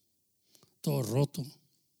 todo roto.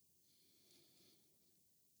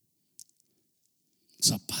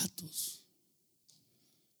 Zapatos.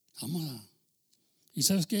 ¿Y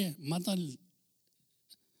sabes qué? Mata el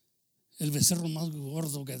becerro más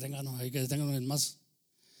gordo que tengan ahí, que tengan el más.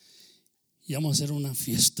 Y vamos a hacer una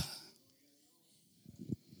fiesta.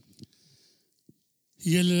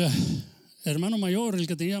 Y el hermano mayor, el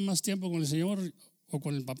que tenía más tiempo con el Señor o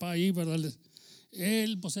con el papá ahí, ¿verdad?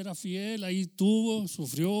 Él pues era fiel, ahí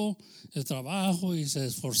sufrió el trabajo y se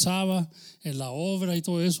esforzaba en la obra y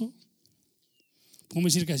todo eso. ¿Cómo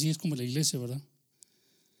decir que así es como la iglesia, verdad?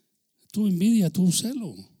 Tuvo envidia, tuvo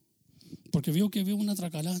celo, porque vio que vio una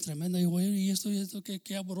tracalada tremenda y dijo, ¿y esto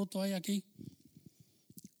qué alboroto hay aquí?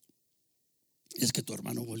 Es que tu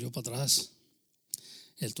hermano volvió para atrás,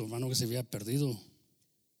 tu hermano que se había perdido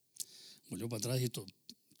volvió para atrás y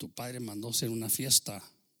tu padre mandó hacer una fiesta.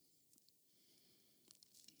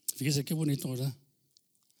 Fíjese qué bonito, ¿verdad?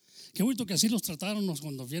 Qué bonito que así los trataron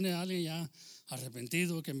cuando viene alguien ya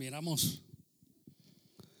arrepentido, que miramos.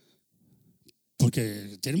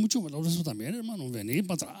 Porque tiene mucho valor eso también, hermano, venir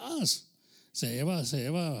para atrás. Se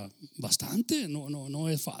lleva bastante, no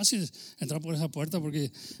es fácil entrar por esa puerta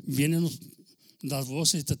porque vienen las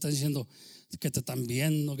voces y te están diciendo que te están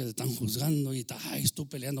viendo, que te están juzgando y estás tú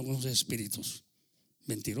peleando con los espíritus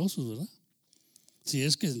mentirosos, ¿verdad? Si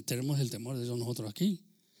es que tenemos el temor de Dios nosotros aquí,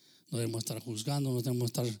 no debemos estar juzgando, no debemos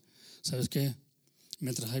estar, ¿sabes qué?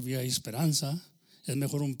 Mientras hay esperanza, es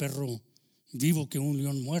mejor un perro vivo que un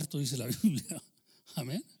león muerto, dice la Biblia.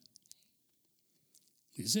 Amén.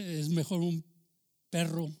 Dice, es mejor un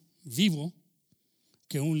perro vivo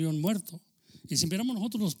que un león muerto. Y si miramos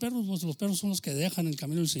nosotros los perros, pues los perros son los que dejan el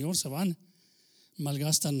camino del Señor, se van,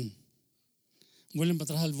 malgastan, vuelven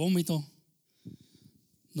para atrás al vómito,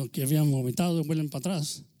 lo que habían vomitado, vuelven para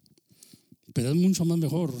atrás. Pero es mucho más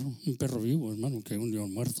mejor un perro vivo, hermano, que un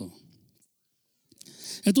león muerto.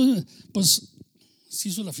 Entonces, pues se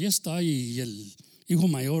hizo la fiesta y el hijo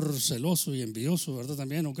mayor celoso y envidioso, ¿verdad?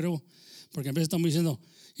 También, no creo, porque en vez estamos diciendo,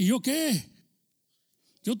 ¿y yo qué?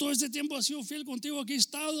 Yo todo este tiempo he sido fiel contigo, aquí he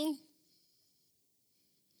estado.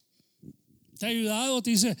 Te he ayudado,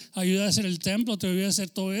 te dice, ayuda a hacer el templo, te ayuda a hacer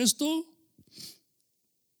todo esto.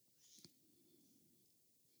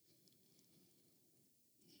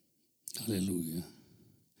 Aleluya.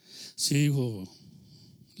 Sí, le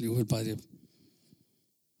dijo el padre,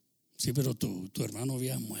 sí, pero tu hermano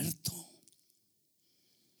había muerto.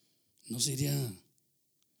 No sería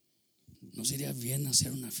bien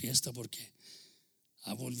hacer una fiesta porque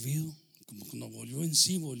ha volvido, como cuando volvió en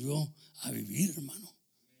sí, volvió a vivir, hermano.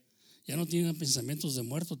 Ya no tiene pensamientos de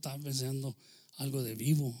muerto, está pensando algo de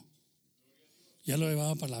vivo. Ya lo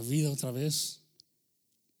llevaba para la vida otra vez.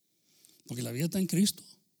 Porque la vida está en Cristo.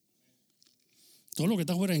 Todo lo que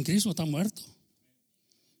está fuera en Cristo está muerto.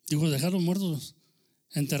 Dijo, dejar los muertos,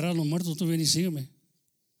 enterrar a los muertos, tú ven y sígueme.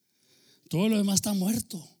 Todo lo demás está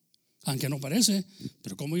muerto. Aunque no parece,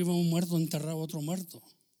 pero ¿cómo iba un muerto a enterrar a otro muerto?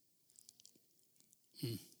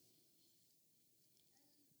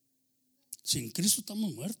 Sin Cristo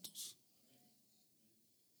estamos muertos.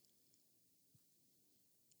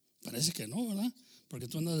 Parece que no, ¿verdad? Porque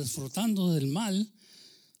tú andas disfrutando del mal,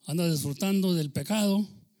 andas disfrutando del pecado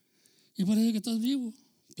y parece que estás vivo,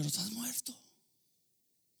 pero estás muerto.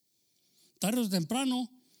 Tarde o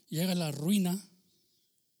temprano llega la ruina.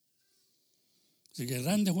 Así que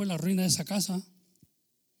grande fue la ruina de esa casa.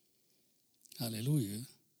 Aleluya.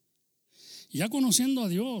 Y ya conociendo a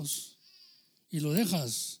Dios y lo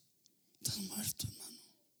dejas, estás muerto, hermano.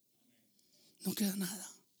 No queda nada.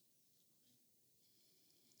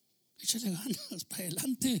 Échale ganas para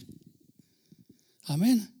adelante.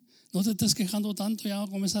 Amén. No te estés quejando tanto, ya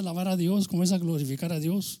comienza a alabar a Dios, comienza a glorificar a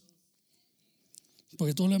Dios.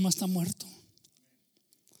 Porque todo lo demás está muerto.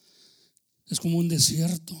 Es como un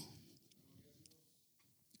desierto.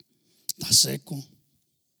 Está seco.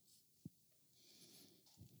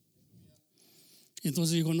 Y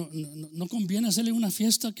entonces digo, no conviene hacerle una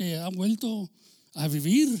fiesta que ha vuelto a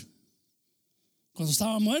vivir cuando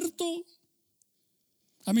estaba muerto.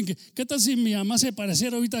 A mí, ¿qué tal si mi mamá se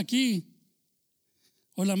pareciera ahorita aquí?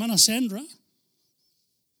 O la hermana Sandra.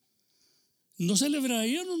 ¿No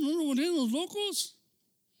celebrarían? ¿No nos volvíamos locos?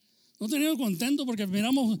 ¿No teníamos contento porque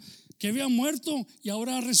miramos que había muerto y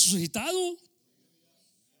ahora ha resucitado?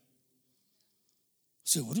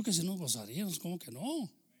 Seguro que sí nos gozaríamos, ¿cómo que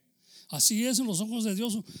no? Así es en los ojos de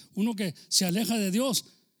Dios. Uno que se aleja de Dios,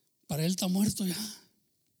 para él está muerto ya.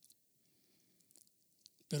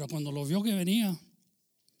 Pero cuando lo vio que venía,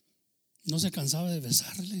 no se cansaba de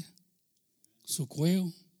besarle su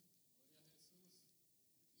cuello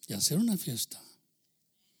y hacer una fiesta,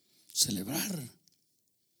 celebrar.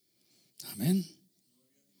 Amén.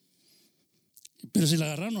 Pero si la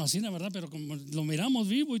agarraron así, la verdad, pero como lo miramos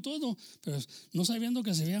vivo y todo, pero no sabiendo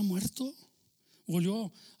que se había muerto,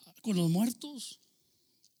 volvió con los muertos.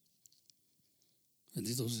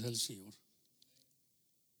 Bendito sea el Señor.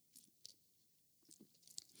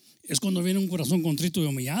 Es cuando viene un corazón contrito y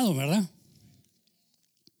humillado, ¿verdad?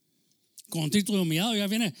 contrito y humillado, ya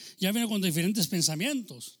viene con diferentes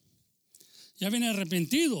pensamientos, ya viene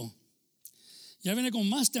arrepentido, ya viene con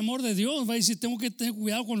más temor de Dios. Va a decir, tengo que tener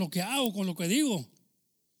cuidado con lo que hago, con lo que digo.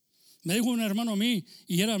 Me dijo un hermano a mí,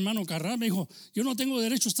 y era hermano Carral, me dijo, yo no tengo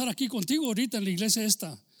derecho a estar aquí contigo ahorita en la iglesia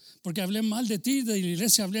esta, porque hablé mal de ti, de la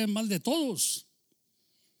iglesia hablé mal de todos,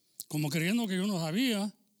 como creyendo que yo no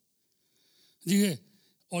sabía. Dije,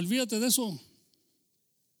 olvídate de eso.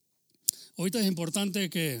 Ahorita es importante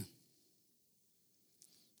que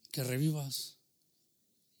revivas.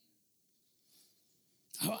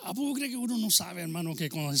 ¿A poco cree que uno no sabe, hermano, que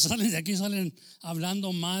cuando salen de aquí salen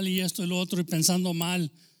hablando mal y esto y lo otro y pensando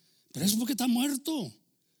mal? Pero es porque está muerto.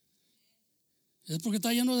 Es porque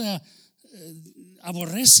está lleno de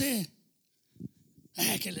aborrece.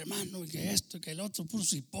 Que el hermano, y que esto, y que el otro,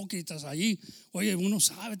 puros hipócritas allí. Oye, uno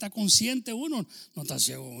sabe, está consciente uno. No está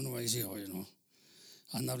ciego, uno va a decir, oye, no,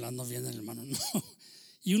 anda hablando bien el hermano. No.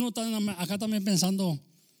 Y uno está acá también pensando,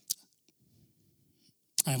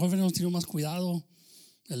 a lo mejor hubiéramos tenido más cuidado.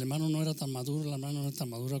 El hermano no era tan maduro, la hermana no era tan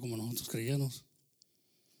madura como nosotros creíamos.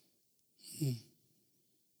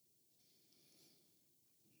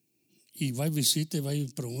 Y va y visita, va y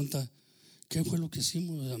pregunta, ¿qué fue lo que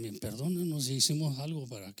hicimos? A mí, perdónenos si hicimos algo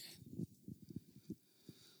para que.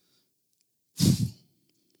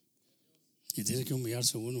 Y tiene que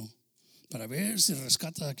humillarse uno para ver si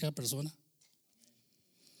rescata a aquella persona.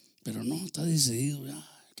 Pero no, está decidido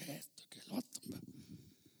ya, que esto, que el otro.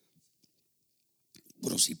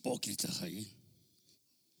 Puros hipócritas ahí.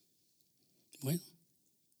 Bueno,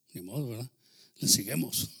 ni modo, ¿verdad? Le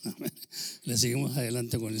seguimos. Le seguimos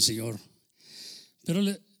adelante con el Señor. Pero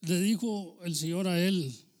le dijo el Señor a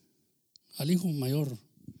él, al hijo mayor,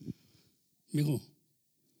 mi hijo,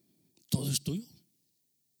 todo es tuyo.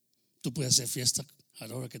 Tú puedes hacer fiesta a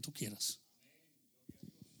la hora que tú quieras.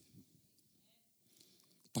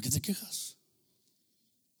 ¿Para qué te quejas?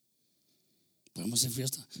 Podemos hacer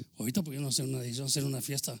fiesta. Ahorita podemos hacer una decisión, hacer una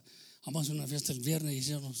fiesta. Vamos a hacer una fiesta el viernes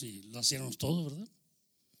y lo hacíamos todo, ¿verdad?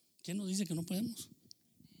 ¿Quién nos dice que no podemos?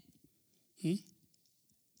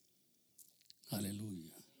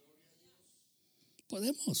 Aleluya.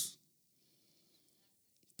 Podemos.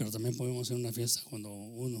 Pero también podemos hacer una fiesta cuando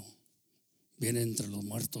uno viene entre los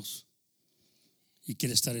muertos y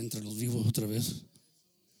quiere estar entre los vivos otra vez.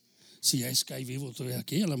 Si ya es que hay vivos todavía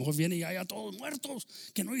aquí, a lo mejor viene y hay a todos muertos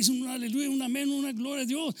que no dicen un aleluya, un amén, una gloria a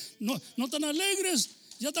Dios. No tan alegres,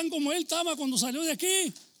 ya están como él estaba cuando salió de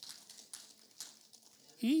aquí.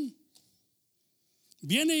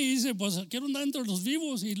 Viene y dice, pues quiero andar entre los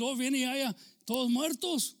vivos, y luego viene y haya todos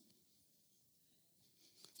muertos.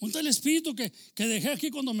 Un tal espíritu que dejé aquí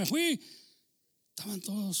cuando me fui, estaban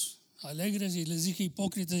todos alegres y les dije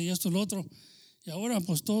hipócritas y esto y lo otro, y ahora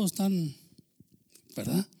pues todos están,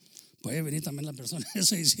 ¿verdad? Puede venir también la persona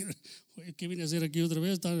esa y decir, oye, ¿qué vine a hacer aquí otra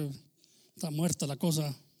vez? Está muerta la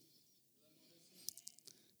cosa.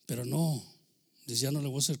 Pero no, dice, ya no le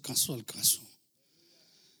voy a hacer caso al caso.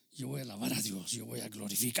 Yo voy a alabar a Dios, yo voy a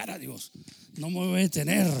glorificar a Dios. No me voy a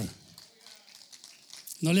detener.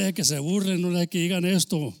 No le deje que se burlen, no le deje que digan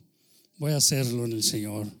esto. Voy a hacerlo en el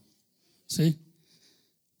Señor. ¿Sí?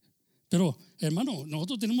 Pero, hermano,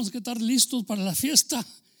 nosotros tenemos que estar listos para la fiesta.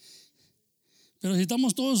 Pero si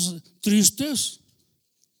estamos todos tristes,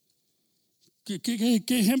 ¿qué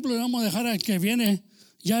ejemplo le vamos a dejar al que viene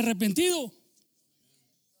ya arrepentido?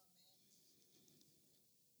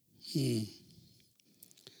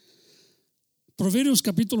 Proverbios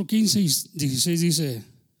capítulo 15 y 16 dice,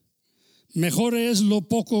 mejor es lo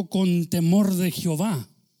poco con temor de Jehová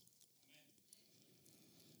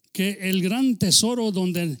que el gran tesoro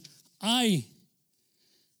donde hay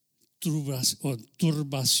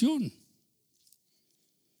turbación.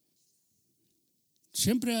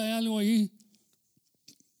 Siempre hay algo ahí,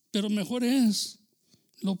 pero mejor es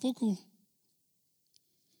lo poco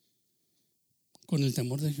con el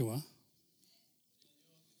temor de Jehová.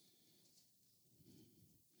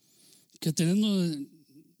 Que teniendo,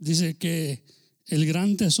 dice que el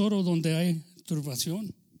gran tesoro donde hay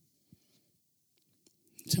turbación,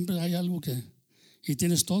 siempre hay algo y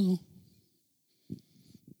tienes todo,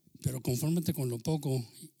 pero confórmate con lo poco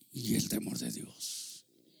y el temor de Dios,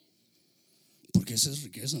 porque esa es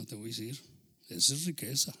riqueza, te voy a decir, esa es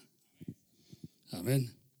riqueza.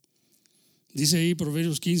 Amén. Dice ahí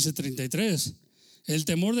Proverbios 15:33, el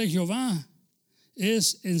temor de Jehová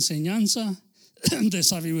es enseñanza de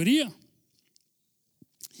sabiduría,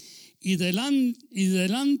 y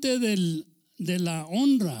delante de la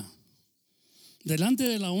honra, delante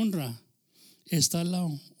de la honra está la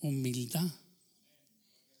humildad.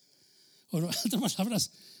 En otras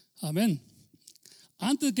palabras, amén.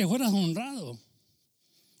 Antes que fueras honrado,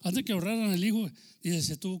 Antes que honraran al hijo, dice,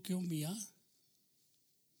 se tuvo que humillar.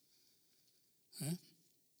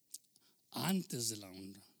 Antes de la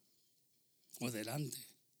honra, o delante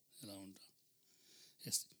de la honra,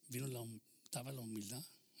 estaba la humildad,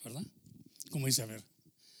 ¿verdad? Como dice, a ver,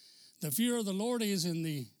 the fear of the Lord is in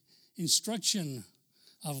the instruction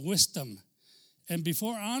of wisdom, and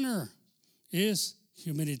before honor is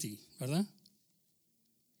humility, ¿verdad?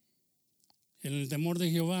 En el temor de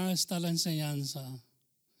Jehová está la enseñanza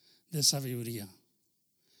de sabiduría,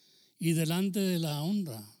 y delante de la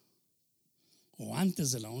honra, o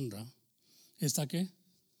antes de la honra, ¿está qué?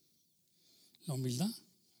 La humildad.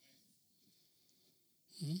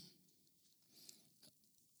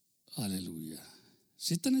 Aleluya.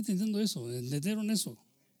 ¿Sí están entendiendo eso? ¿Entendieron eso?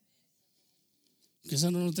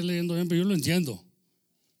 Quizás no lo esté leyendo bien, pero yo lo entiendo.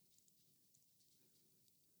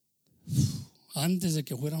 Antes de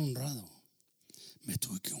que fuera honrado, me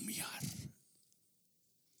tuve que humillar.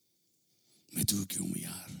 Me tuve que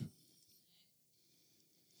humillar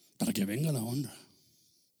para que venga la honra.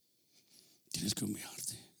 Tienes que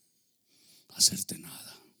humillarte, hacerte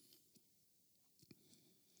nada.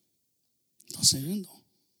 ¿Estás viendo?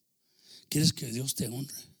 ¿Quieres que Dios te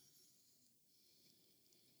honre?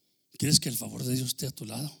 ¿Quieres que el favor de Dios esté a tu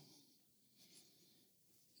lado?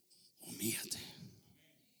 Humíllate.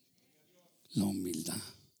 La humildad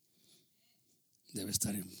debe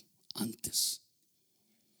estar antes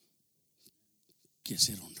que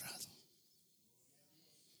ser honrado.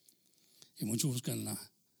 Y muchos buscan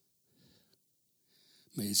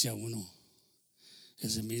me decía uno,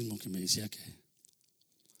 ese mismo que me decía que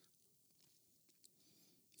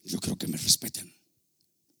yo creo que me respeten.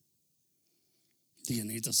 Dije,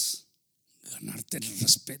 necesitas ganarte el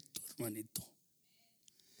respeto, hermanito.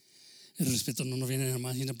 El respeto no nos viene nada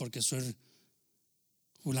más porque soy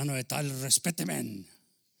fulano de tal, respéteme.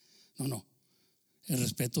 No, el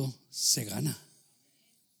respeto se gana.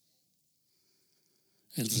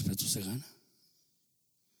 El respeto se gana.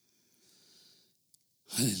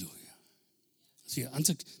 Aleluya. Sí,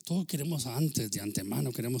 antes, todo queremos antes, de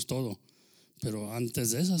antemano queremos todo, pero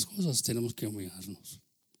antes de esas cosas tenemos que humillarnos.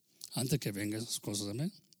 Antes que vengan esas cosas,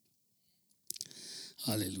 amén.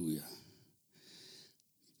 Aleluya.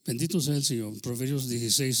 Bendito sea el Señor. Proverbios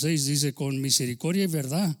 16:6 dice: con misericordia y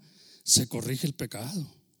verdad se corrige el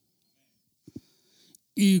pecado,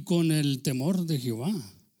 y con el temor de Jehová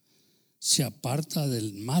se aparta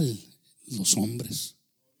del mal los hombres.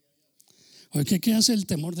 Oye, ¿qué hace el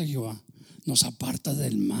temor de Jehová? Nos aparta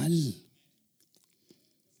del mal.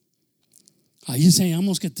 Ahí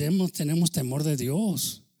enseñamos que tenemos temor de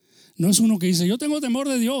Dios. No es uno que dice, yo tengo temor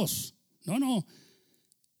de Dios. No.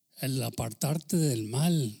 El apartarte del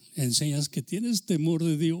mal enseñas que tienes temor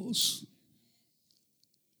de Dios.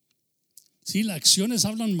 Sí, las acciones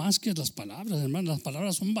hablan más que las palabras, hermano. Las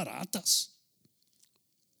palabras son baratas.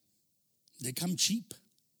 They come cheap.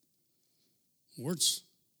 Words.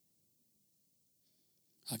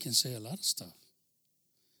 I can say a lot of stuff.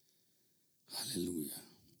 Aleluya.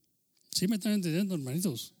 ¿Sí me están entendiendo,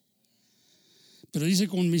 hermanitos? Pero dice,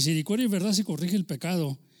 con misericordia y verdad se corrige el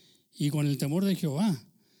pecado, y con el temor de Jehová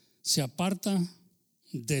se aparta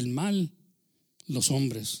del mal los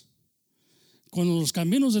hombres. Cuando los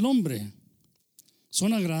caminos del hombre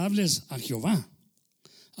son agradables a Jehová,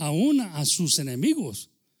 aún a sus enemigos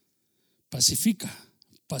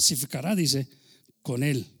pacificará, dice, con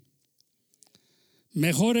él.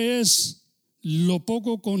 Mejor es lo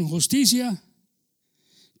poco con justicia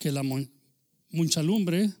que la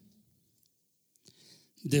muchedumbre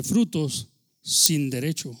de frutos sin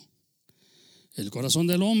derecho. El corazón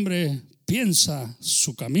del hombre piensa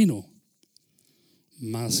su camino,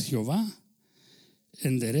 mas Jehová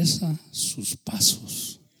endereza sus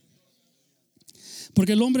pasos.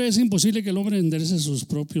 Porque el hombre, es imposible que el hombre enderece sus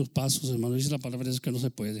propios pasos, hermano. Dice la palabra, es que no se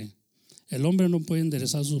puede. El hombre no puede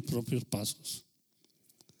enderezar sus propios pasos.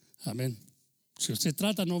 Amén. Si usted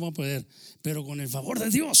trata, no va a poder. Pero con el favor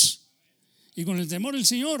de Dios y con el temor del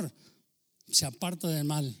Señor, se aparta del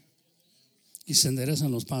mal y se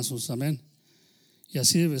enderezan los pasos. Amén. Y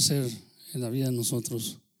así debe ser en la vida de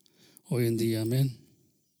nosotros hoy en día. Amén.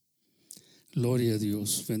 Gloria a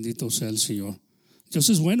Dios. Bendito sea el Señor. Dios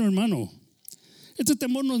es bueno, hermano. Este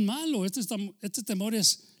temor no es malo. Este temor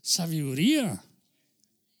es sabiduría.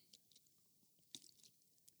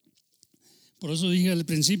 Por eso dije al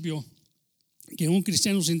principio que un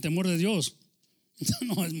cristiano sin temor de Dios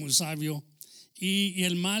no es muy sabio, y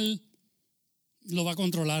el mal lo va a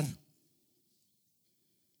controlar.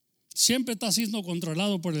 Siempre está siendo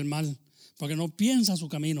controlado por el mal, porque no piensa su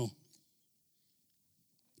camino.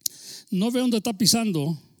 No ve dónde está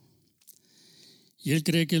pisando Y él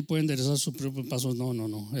cree que él puede enderezar sus propios pasos. No.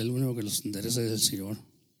 El único que los endereza es el Señor.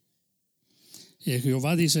 Y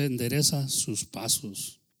Jehová dice, endereza sus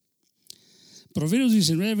pasos. Proverbios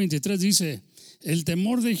 19:23 dice, el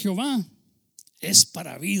temor de Jehová es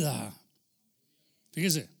para vida.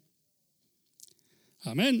 Fíjese.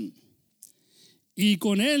 Amén. Y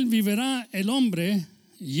con él vivirá el hombre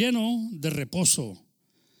lleno de reposo.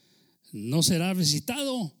 No será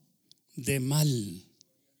visitado de mal.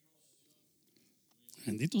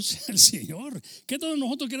 Bendito sea el Señor. ¿Qué todos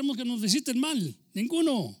nosotros queremos que nos visiten mal?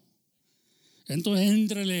 Ninguno. Entonces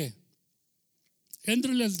éntrele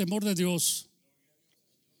el temor de Dios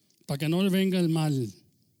para que no le venga el mal.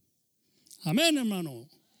 Amén, hermano.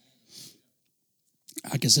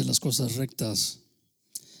 Hay que hacer las cosas rectas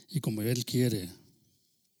y como Él quiere.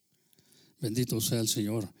 Bendito sea el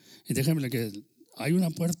Señor. Y déjame que hay una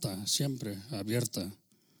puerta siempre abierta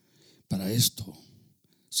para esto,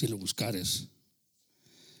 si lo buscares.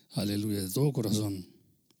 Aleluya, de todo corazón.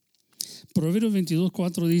 Proverbios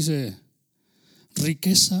 22:4 dice,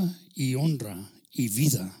 riqueza y honra y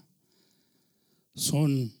vida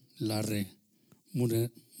son la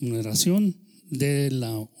remuneración de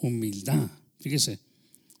la humildad. Fíjese.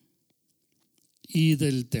 Y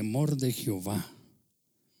del temor de Jehová.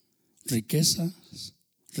 Riquezas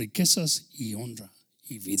y honra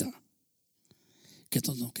y vida. Que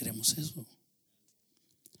todos no queremos eso.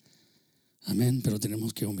 Amén, pero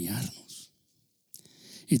tenemos que humillarnos.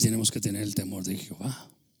 Y tenemos que tener el temor de Jehová.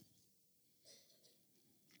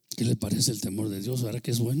 ¿Qué le parece el temor de Dios? ¿Verdad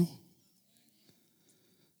que es bueno?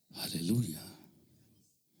 Aleluya.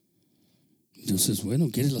 Dios es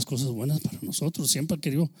bueno, quiere las cosas buenas para nosotros. Siempre ha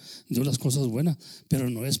querido Dios las cosas buenas, pero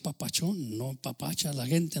no es papachón, no papacha. La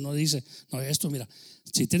gente no dice, no, esto mira,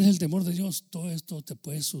 si tienes el temor de Dios, todo esto te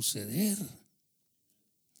puede suceder.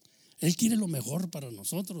 Él quiere lo mejor para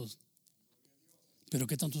nosotros. Pero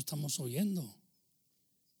 ¿qué tanto estamos oyendo?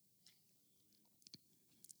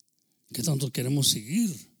 ¿Qué tanto queremos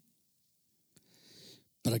seguir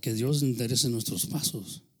para que Dios enderece nuestros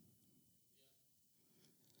pasos?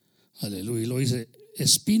 Aleluya. Y lo dice,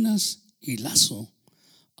 espinas y lazo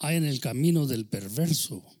hay en el camino del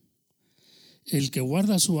perverso. El que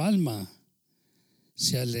guarda su alma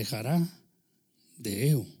se alejará de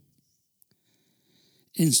ello.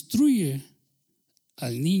 Instruye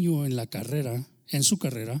al niño en su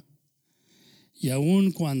carrera, y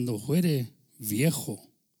aun cuando fuere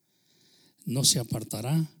viejo, no se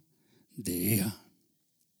apartará de ella.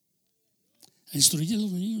 Instruye a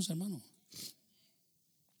los niños, hermano.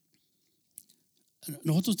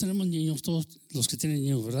 Nosotros tenemos niños, todos los que tienen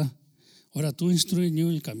niños, ¿verdad? Ahora tú instruye al niño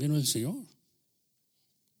en el camino del Señor.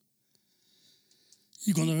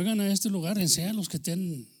 Y cuando vengan a este lugar, enseña a los que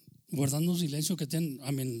estén guardando silencio, que estén,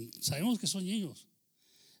 amén. Sabemos que son niños,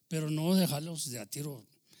 pero no dejarlos de a tiro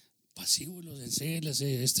pasivo. Los enséñales,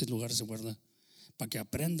 este lugar se guarda, para que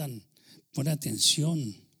aprendan, pon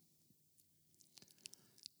atención.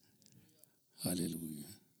 Aleluya.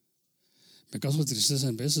 Me causa tristeza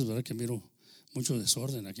en veces, ¿verdad? Que miro mucho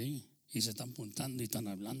desorden aquí y se están apuntando y están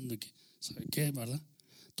hablando y que, ¿sabe qué, verdad?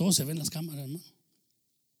 Todo se ve en las cámaras, hermano.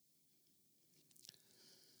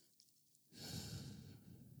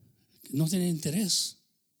 No tienen interés.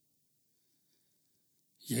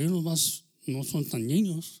 Y hay unos más, no son tan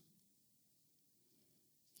niños.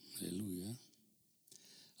 Aleluya.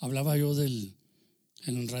 Hablaba yo en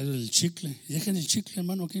el radio del chicle. Y dejen el chicle,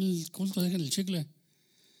 hermano, aquí en el culto dejen el chicle.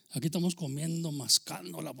 Aquí estamos comiendo,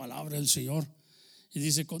 mascando la palabra del Señor. Y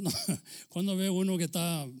dice, cuando ve uno que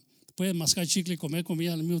puede mascar chicle y comer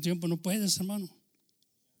comida al mismo tiempo, no puedes, hermano.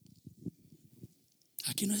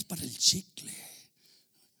 Aquí no es para el chicle.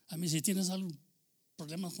 A mí, si tienes algún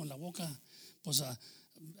problema con la boca, pues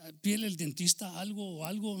pídele al dentista algo,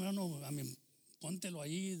 hermano. A mí, póntelo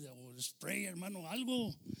ahí, o spray, hermano,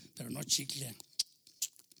 algo, pero no chicle.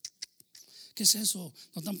 ¿Qué es eso?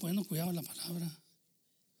 No están poniendo cuidado en la palabra.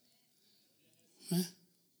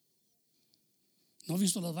 ¿No he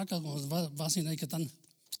visto las vacas cuando vacian ahí que están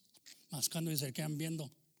mascando y se quedan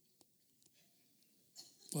viendo?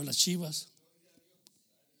 O las chivas.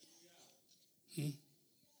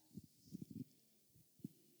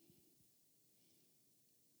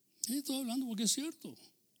 Estoy hablando porque es cierto.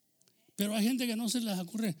 Pero hay gente que no se les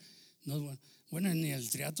ocurre. No, bueno, ni el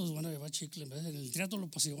triato es bueno llevar chicle. En el triato lo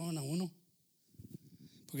pasivaban a uno,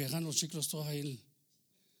 porque dejan los chicles todos ahí.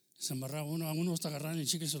 Se embarraba uno, a uno hasta agarraban el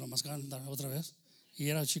chicle y se lo mascaban otra vez. Y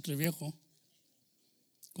era chicle viejo.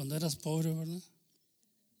 Cuando eras pobre, ¿verdad?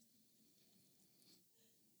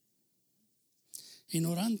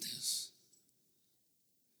 Ignorantes.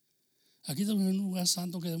 Aquí estamos en un lugar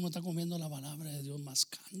santo que debemos estar comiendo la palabra de Dios,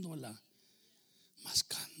 mascándola.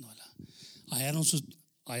 mascándola. Hallaron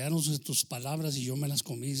tus palabras y yo me las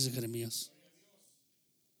comí, dice Jeremías.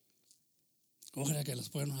 Ojalá que las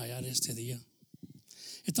puedan hallar este día.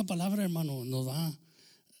 Esta palabra, hermano, nos va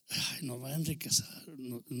a enriquecer,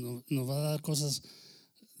 nos va a dar cosas,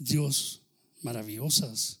 Dios,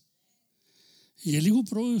 maravillosas. Y el hijo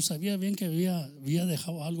pródigo sabía bien que había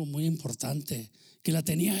dejado algo muy importante, que la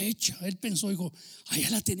tenía hecha. Él pensó, dijo, ya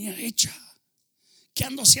la tenía hecha. ¿Qué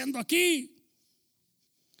ando haciendo aquí?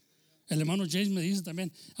 El hermano James me dice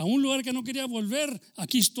también, a un lugar que no quería volver,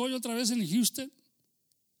 aquí estoy otra vez en Houston,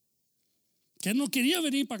 que no quería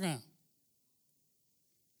venir para acá.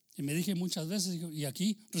 Y me dije muchas veces, y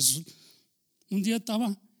aquí, un día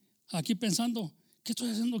estaba aquí pensando, ¿qué estoy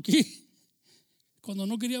haciendo aquí? Cuando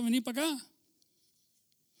no quería venir para acá.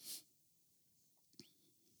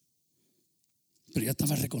 Pero ya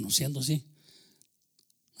estaba reconociendo, sí.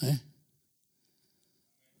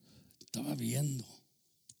 Estaba viendo.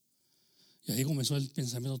 Y ahí comenzó el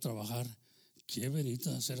pensamiento a trabajar. ¿Qué veniste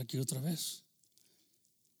a hacer aquí otra vez?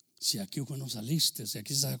 Si aquí cuando saliste, si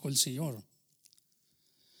aquí sacó el Señor.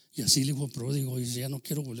 Y así el hijo pródigo dice, ya no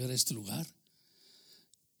quiero volver a este lugar.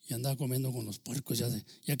 Y andaba comiendo con los puercos,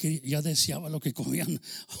 ya deseaba lo que comían.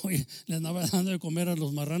 Oye, le andaba dando de comer a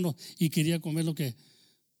los marranos y quería comer lo que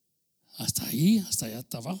hasta allá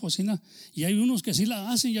hasta abajo, así. Y hay unos que sí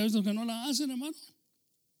la hacen y hay otros que no la hacen, hermano.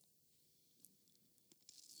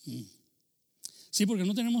 Sí, porque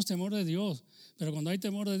no tenemos temor de Dios. Pero cuando hay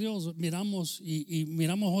temor de Dios, miramos y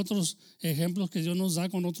miramos otros ejemplos que Dios nos da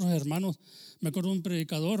con otros hermanos. Me acuerdo de un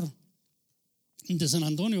predicador de San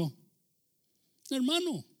Antonio,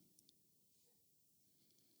 hermano.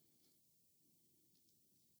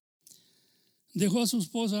 Dejó a su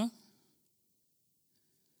esposa,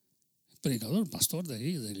 predicador, pastor de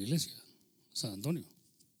ahí, de la iglesia, San Antonio.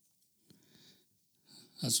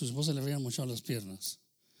 A su esposa le habían mochado las piernas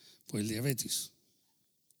por el diabetes.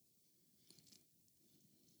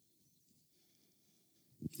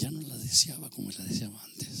 Ya no la deseaba como la deseaba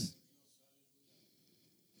antes.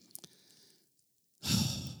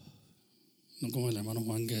 No como el hermano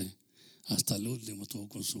Juan, que hasta el último estuvo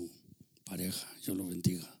con su pareja. Dios lo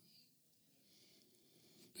bendiga.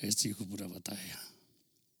 Este hijo pura batalla.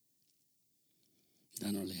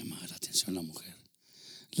 Ya no le llamaba la atención a la mujer.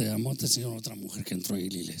 Le llamó la atención a otra mujer que entró ahí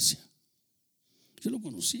en la iglesia. Yo lo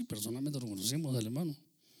conocí, personalmente lo conocimos al hermano.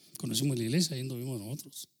 Conocimos la iglesia y anduvimos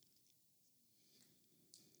nosotros.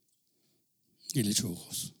 Y le echó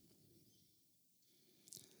ojos.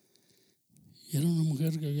 Y era una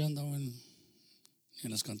mujer que había andado en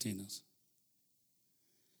las cantinas.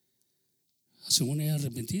 Según ella,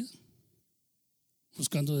 arrepentida,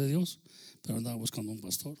 buscando de Dios, pero andaba buscando un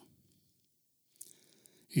pastor.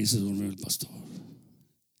 Y se durmió el pastor.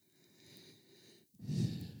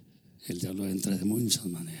 El diablo entra de muchas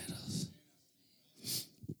maneras.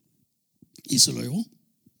 Y se lo llevó.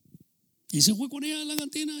 Y se fue con ella a la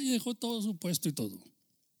cantina y dejó todo su puesto y todo.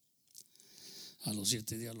 A los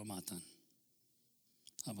 7 días lo matan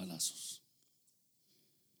a balazos.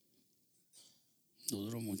 No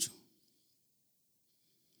duró mucho.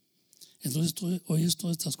 Entonces tú oyes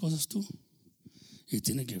todas estas cosas tú y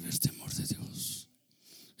tiene que haber temor de Dios.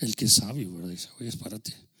 El que es sabio, ¿verdad? Dice, oye,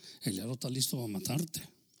 espárate, el diablo está listo para matarte.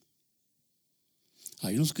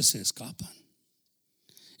 Hay unos que se escapan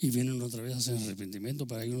y vienen otra vez a hacer arrepentimiento,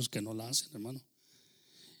 pero hay unos que no la hacen, hermano.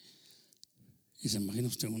 Y se imagina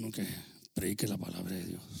usted uno que predique la palabra de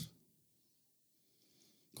Dios,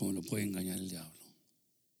 cómo lo puede engañar el diablo.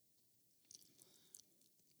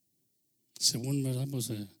 Según, ¿verdad? Pues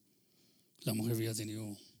la mujer había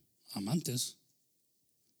tenido amantes.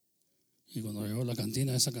 Y cuando llegó a la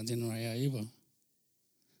cantina, esa cantina no allá iba.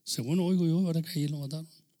 Según oigo yo, ¿verdad? Que ahí lo mataron.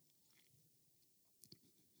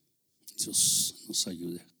 Dios nos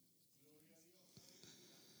ayude.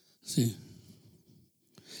 Sí.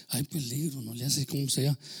 Hay peligro, no le haces como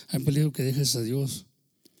sea. Hay peligro que dejes a Dios.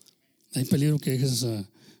 Hay peligro que dejes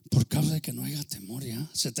por causa de que no haya temor ya.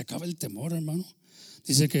 Se te acaba el temor, hermano.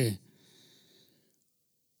 Dice que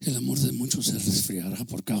el amor de muchos se resfriará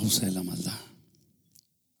por causa de la maldad.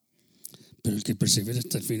 Pero el que persevera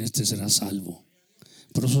hasta el fin, este será salvo.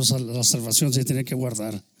 Por eso la salvación se tiene que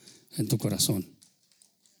guardar en tu corazón.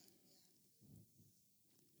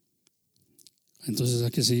 Entonces hay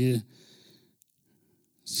que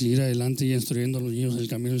seguir adelante y instruyendo a los niños en el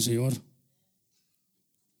camino del Señor.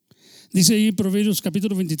 Dice ahí Proverbios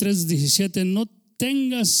capítulo 23, 17, no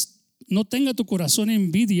tenga tu corazón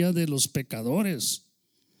envidia de los pecadores.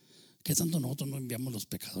 ¿Qué tanto nosotros no enviamos los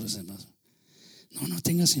pecadores, hermanos? No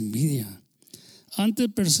tengas envidia. Antes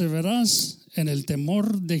perseverarás en el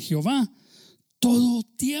temor de Jehová todo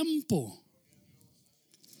tiempo.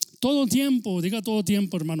 Todo tiempo, diga todo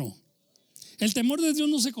tiempo, hermano. El temor de Dios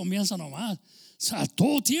no se comienza nomás. O sea,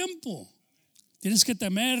 todo tiempo. Tienes que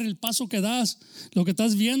temer el paso que das, lo que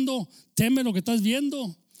estás viendo. Teme lo que estás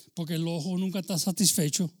viendo, porque el ojo nunca está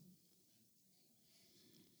satisfecho.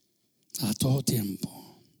 A todo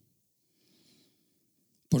tiempo.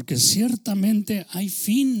 Porque ciertamente hay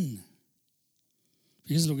fin.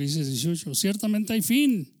 Fíjese lo que dice 18. Ciertamente hay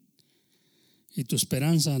fin. Y tu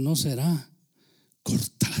esperanza no será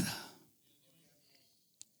cortada.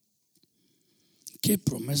 Qué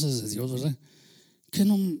promesas de Dios, ¿verdad? Que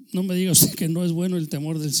no me diga usted que no es bueno el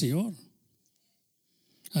temor del Señor.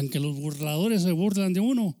 Aunque los burladores se burlan de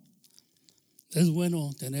uno, es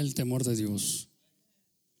bueno tener el temor de Dios.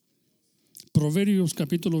 Proverbios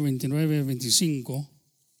capítulo 29, 25.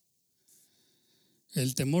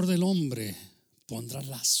 El temor del hombre pondrá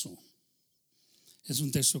lazo. Es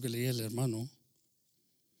un texto que leí el hermano,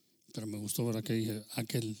 pero me gustó ver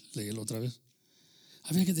aquel leílo otra vez.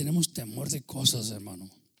 A veces que tenemos temor de cosas, hermano.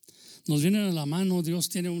 Nos vienen a la mano, Dios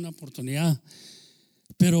tiene una oportunidad,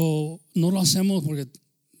 pero no lo hacemos porque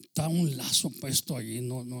está un lazo puesto allí.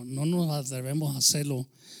 No nos atrevemos a hacerlo.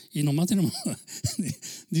 Y nomás tenemos,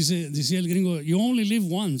 dice el gringo, you only live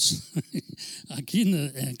once. Aquí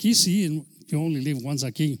sí, you only live once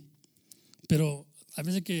aquí. Pero a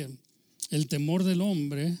veces que el temor del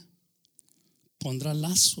hombre pondrá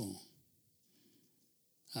lazo.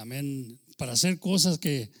 Amén. Para hacer cosas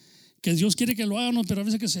que Dios quiere que lo hagan, pero a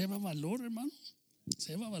veces que se lleva valor, hermano.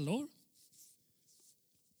 Se lleva valor.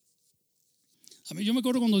 A mí yo me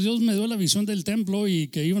acuerdo cuando Dios me dio la visión del templo y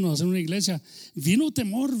que íbamos a hacer una iglesia, vino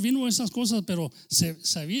temor, vino esas cosas, pero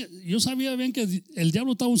yo sabía bien que el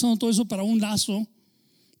diablo estaba usando todo eso para un lazo,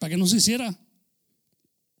 para que no se hiciera.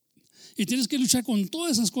 Y tienes que luchar con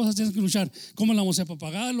todas esas cosas, tienes que luchar. ¿Cómo la vamos a hacer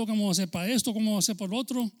para pagarlo? ¿Cómo vamos a hacer para esto? ¿Cómo vamos a hacer para lo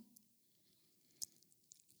otro?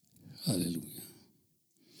 Aleluya.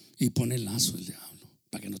 Y pone el lazo el diablo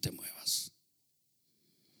para que no te muevas.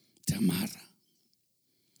 Te amarra.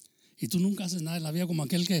 Y tú nunca haces nada en la vida como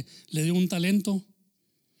aquel que le dio un talento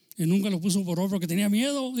y nunca lo puso por obra porque tenía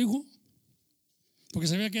miedo, dijo. Porque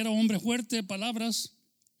sabía que era un hombre fuerte, palabras.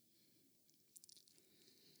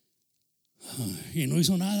 Y no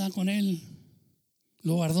hizo nada con él.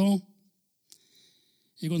 Lo guardó.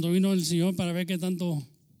 Y cuando vino el Señor para ver qué tanto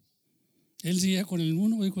él seguía con el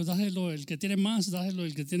uno, dijo, dáselo el que tiene más, dáselo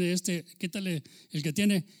el que tiene quítale el que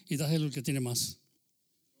tiene y dáselo el que tiene más.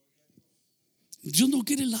 Dios no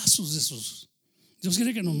quiere lazos de esos. Dios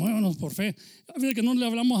quiere que nos muevamos por fe. A veces que no le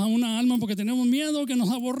hablamos a una alma porque tenemos miedo que nos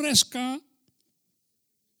aborrezca.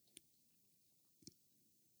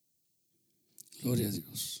 Gloria a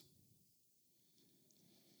Dios.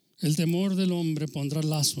 El temor del hombre pondrá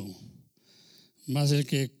lazo, mas el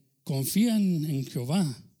que confía en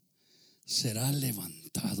Jehová será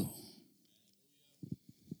levantado.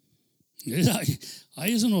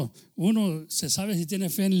 Ahí es uno se sabe si tiene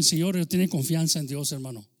fe en el Señor o tiene confianza en Dios,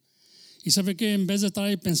 hermano. Y sabe que en vez de estar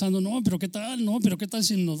ahí pensando, no, pero qué tal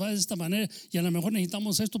si nos va de esta manera y a lo mejor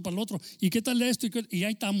necesitamos esto para el otro, y qué tal esto, y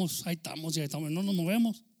ahí estamos, no nos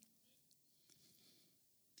movemos.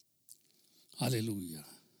 Aleluya.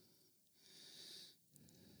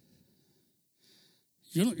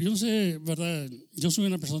 Yo no sé, ¿verdad? Yo soy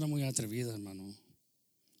una persona muy atrevida, hermano.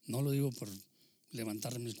 No lo digo por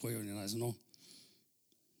levantarme el cuello ni nada de eso, no.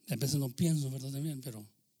 A veces no pienso, ¿verdad? También, pero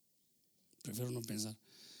prefiero no pensar.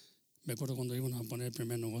 Me acuerdo cuando íbamos a poner el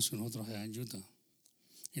primer negocio nosotros allá en Utah.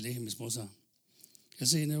 Y le dije a mi esposa,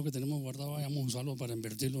 ese dinero que tenemos guardado, vamos a usarlo para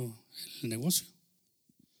invertirlo en el negocio.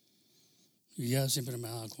 Y ella siempre me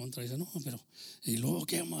da contra y dice, no, pero ¿y luego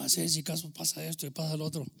qué vamos a hacer si caso pasa esto y pasa lo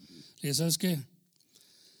otro? Le dije, ¿sabes qué?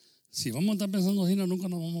 Si vamos a estar pensando así, nunca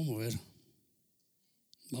nos vamos a mover.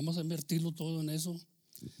 Vamos a invertirlo todo en eso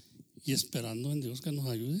y esperando en Dios que nos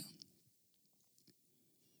ayude.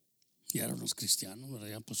 Y ahora los cristianos, ¿verdad?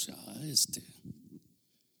 Ya pues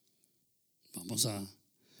vamos a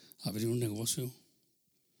abrir un negocio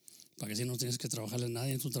para que si no tienes que trabajarle a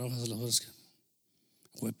nadie, tú trabajas a las horas que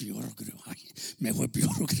fue peor, creo. Me fue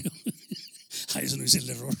peor, creo. Ahí eso no hice el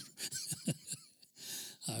error.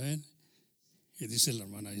 A ver. Y dice la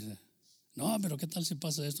hermana, dice, no, pero ¿qué tal si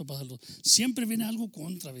pasa esto, pasa lo otro? Siempre viene algo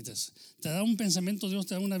contra, ¿viste? Te da un pensamiento Dios,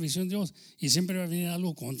 te da una visión Dios y siempre va a venir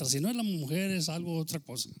algo contra. Si no es la mujer, es algo otra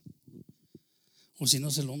cosa. O si no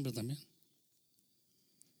es el hombre también.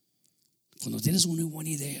 Cuando tienes una buena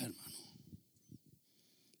idea, hermano.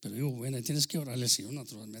 Pero digo, bueno, tienes que orarle al Señor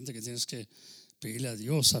naturalmente, que tienes que pedirle a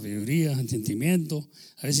Dios sabiduría, entendimiento,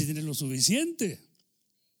 a ver si tienes lo suficiente.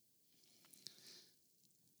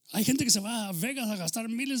 Hay gente que se va a Vegas a gastar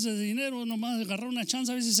miles de dinero, nomás agarrar una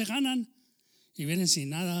chance, a ver si se ganan. y vienen sin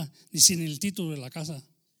nada, ni sin el título de la casa,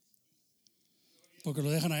 porque lo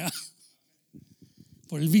dejan allá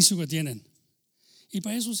por el vicio que tienen. Y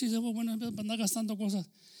para eso sí, bueno, para andar gastando cosas.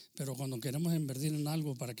 Pero cuando queremos invertir en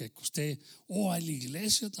algo para que usted, a la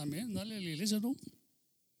iglesia también, dale a la iglesia, no.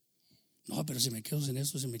 No, pero si me quedo sin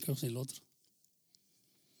esto, si me quedo sin el otro.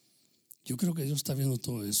 Yo creo que Dios está viendo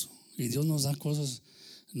todo eso. Y Dios nos da cosas,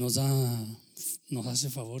 nos hace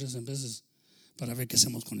favores en veces para ver qué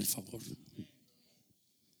hacemos con el favor.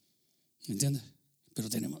 ¿Me entiendes? Pero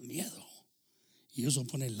tenemos miedo. Y eso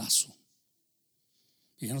pone el lazo.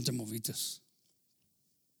 Y ya no te movites.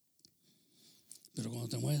 Pero cuando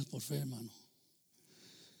te mueves por fe, hermano.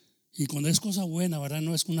 Y cuando es cosa buena, ¿verdad?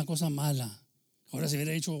 No es una cosa mala. Ahora si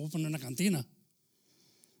hubiera dicho, voy a poner una cantina.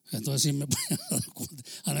 Entonces sí me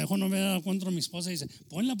a lo mejor no me da cuenta mi esposa y dice,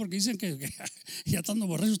 ponla porque dicen que ya estando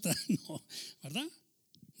borracho está. No, ¿verdad?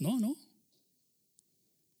 No.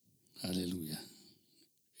 Aleluya.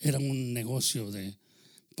 Era un negocio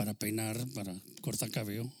para peinar, para cortar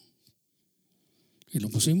cabello. Y lo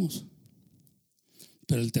pusimos.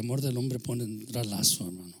 Pero el temor del hombre pondrá lazo,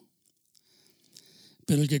 hermano.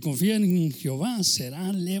 Pero el que confía en Jehová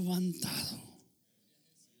será levantado.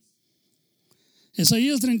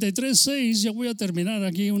 Isaías 33:6, ya voy a terminar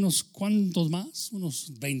aquí unos cuantos más,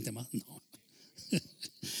 unos 20 más. No.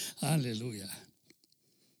 Aleluya.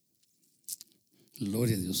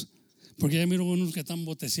 Gloria a Dios. Porque ya miro unos que están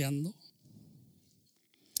boteceando.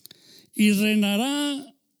 Y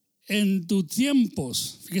reinará en tus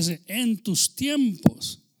tiempos, fíjese, en tus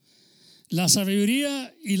tiempos, la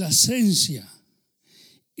sabiduría y la ciencia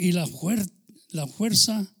y la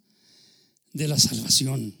fuerza de la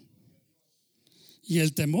salvación. Y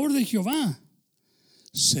el temor de Jehová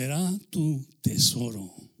será tu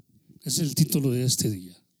tesoro. Es el título de este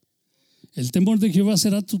día. El temor de Jehová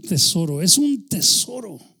será tu tesoro. Es un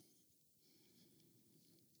tesoro.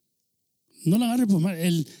 No la agarre por mal.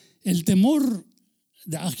 El temor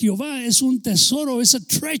a Jehová es un tesoro. Es a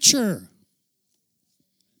treasure.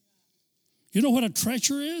 You know what a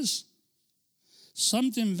treasure is?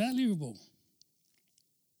 Something valuable.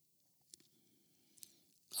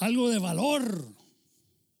 Algo de valor.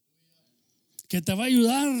 Que te va a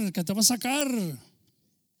ayudar, que te va a sacar,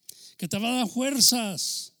 que te va a dar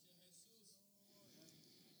fuerzas.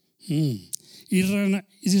 Y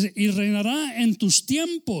reinará en tus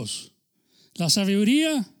tiempos la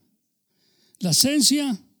sabiduría, la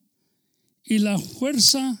ciencia y la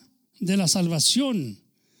fuerza de la salvación.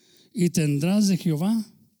 Y tendrás de Jehová,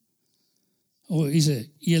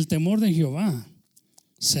 y el temor de Jehová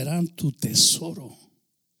será tu tesoro.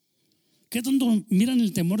 ¿Qué tanto miran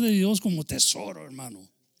el temor de Dios como tesoro, hermano?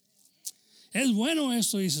 Es bueno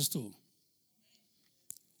esto, dices tú.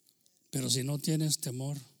 Pero si no tienes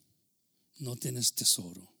temor, no tienes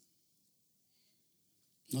tesoro.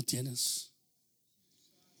 No tienes.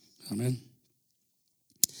 Amén.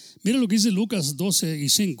 Mira lo que dice Lucas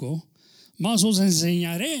 12:5. Mas os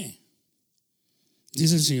enseñaré,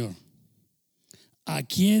 dice el Señor, a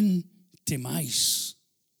quién temáis.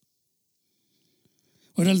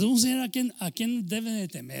 Ahora, le vamos a enseñar a quién deben de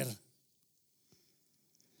temer.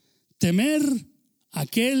 Temer a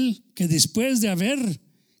aquel que después de haber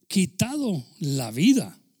quitado la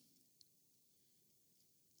vida,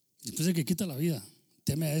 después de que quita la vida,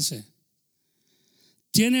 teme a ese.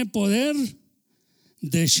 Tiene poder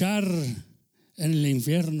de echar en el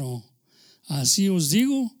infierno. Así os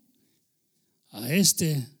digo, a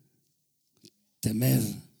este temer.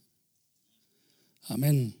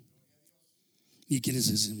 Amén. ¿Y quién es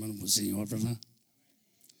ese, hermano? Pues Señor, ¿verdad?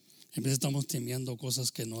 En vez estamos temiendo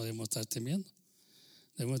cosas que no debemos estar temiendo.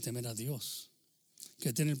 Debemos temer a Dios,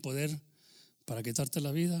 que tiene el poder para quitarte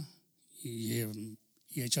la vida y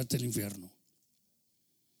echarte al infierno.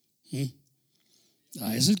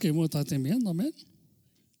 A ese es el que debemos estar temiendo, amén.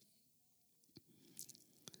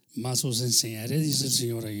 Mas os enseñaré, dice el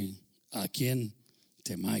Señor ahí, a quién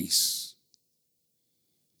temáis.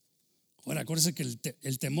 Ahora, acuérdense que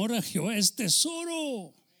el temor a Jehová es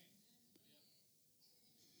tesoro.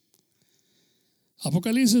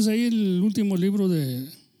 Apocalipsis, ahí el último libro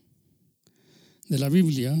de la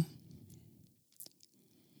Biblia,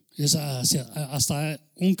 es hasta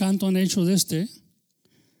un canto han hecho de este.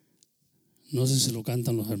 No sé si lo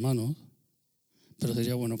cantan los hermanos, pero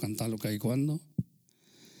sería bueno cantarlo que hay cuando.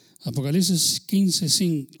 Apocalipsis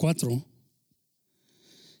 15:4.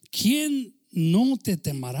 ¿Quién no te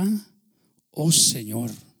temerá, oh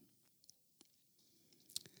Señor?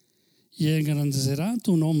 Y engrandecerá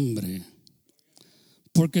tu nombre,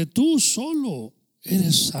 porque tú solo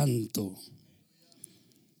eres santo.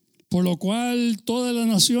 Por lo cual todas las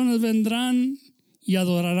naciones vendrán y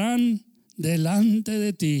adorarán delante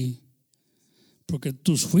de ti, porque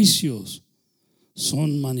tus juicios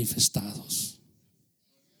son manifestados.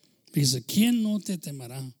 Dice, ¿quién no te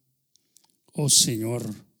temerá, oh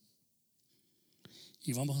Señor?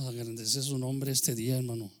 Y vamos a agradecer su nombre este día,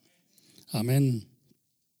 hermano. Amén.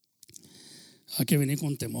 Hay que venir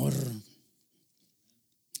con temor.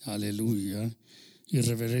 Aleluya. Y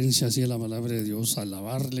reverencia hacia la palabra de Dios,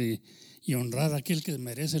 alabarle y honrar a aquel que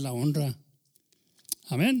merece la honra.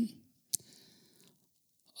 Amén.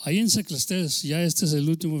 Ahí en Eclesiastés, ya este es el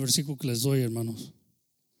último versículo que les doy, hermanos.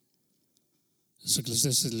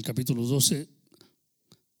 Eclesiastés, el capítulo 12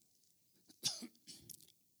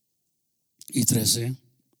 y 13.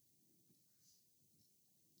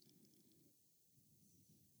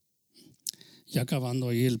 Ya acabando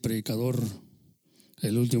ahí el predicador,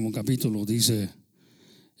 el último capítulo dice: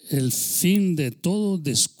 el fin de todo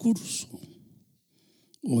discurso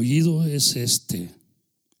oído es este: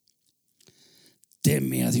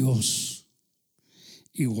 teme a Dios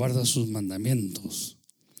y guarda sus mandamientos,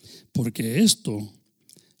 porque esto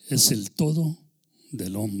es el todo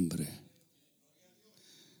del hombre.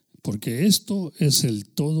 Porque esto es el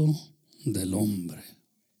todo del hombre.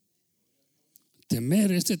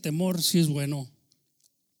 Temer, este temor sí es bueno.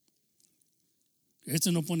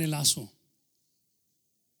 Este no pone lazo.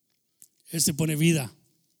 Este pone vida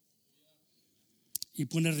y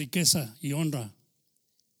pone riqueza y honra.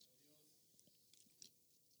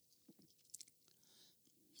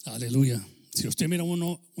 Aleluya. Si usted mira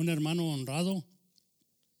un hermano honrado,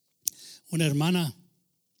 una hermana,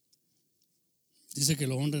 dice que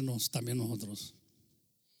lo honrenos también nosotros.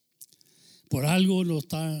 Por algo lo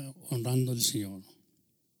está honrando el Señor.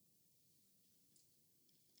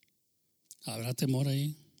 ¿Habrá temor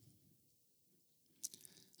ahí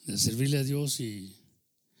de servirle a Dios y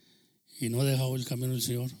no dejado el camino del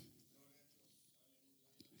Señor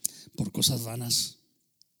por cosas vanas?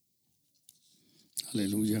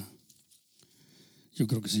 Aleluya. Yo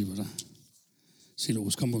creo que sí, ¿verdad? Si lo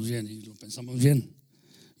buscamos bien y lo pensamos bien,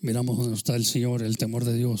 miramos donde está el Señor, el temor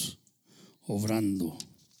de Dios obrando.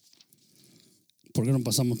 ¿Por qué no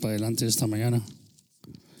pasamos para adelante esta mañana?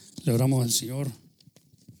 Le oramos al Señor.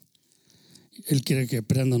 Él quiere que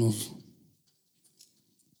aprendamos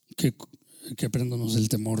que aprendamos el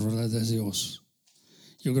temor, ¿verdad?, de Dios.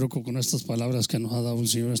 Yo creo que con estas palabras que nos ha dado el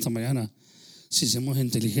Señor esta mañana, si somos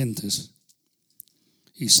inteligentes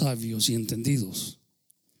y sabios y entendidos,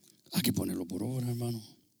 hay que ponerlo por obra, hermano.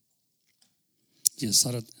 Y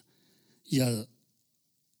estar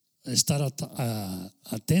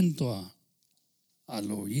atento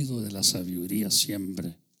al oído de la sabiduría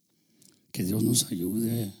siempre. Que Dios nos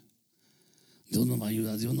ayude. Dios nos va a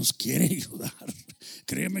ayudar, Dios nos quiere ayudar.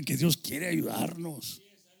 Créeme que Dios quiere ayudarnos.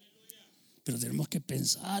 Pero tenemos que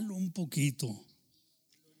pensarlo un poquito,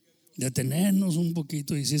 detenernos un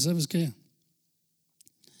poquito y decir, ¿sabes qué?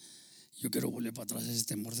 Yo quiero volver para atrás ese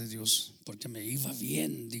temor de Dios, porque me iba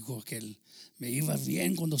bien, dijo aquel. Me iba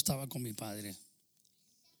bien cuando estaba con mi padre.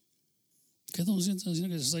 ¿Qué no sientes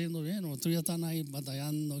diciendo que se está yendo bien? O tú ya están ahí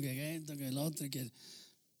batallando, que esto, que el otro, que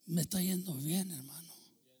me está yendo bien, hermano.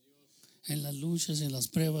 En las luchas, en las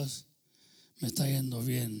pruebas, me está yendo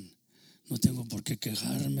bien. No tengo por qué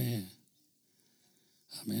quejarme.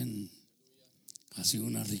 Amén. Ha sido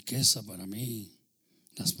una riqueza para mí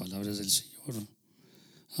las palabras del Señor.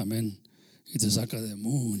 Amén. Y te saca de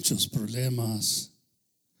muchos problemas.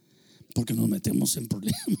 Porque nos metemos en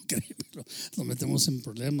problemas, créemelo. Nos metemos en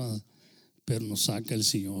problemas, pero nos saca el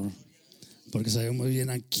Señor. Porque sabemos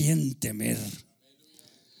bien a quién temer.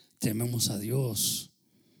 Tememos a Dios,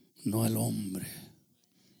 no al hombre.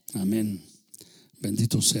 Amén.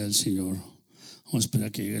 Bendito sea el Señor. Vamos a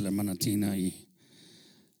esperar que llegue la hermana Tina y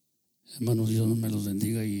hermanos, Dios me los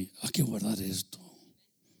bendiga y hay que guardar esto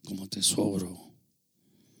como tesoro.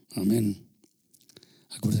 Amén.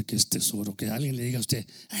 Acuérdate que es tesoro. Que alguien le diga a usted,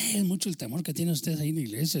 es mucho el temor que tiene usted ahí en la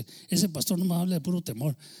iglesia. Ese pastor no me habla de puro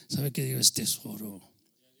temor. ¿Sabe qué digo? Es tesoro.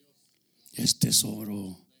 Es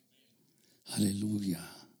tesoro. Aleluya.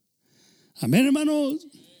 Amén, hermanos.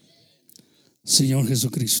 Señor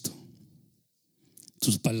Jesucristo,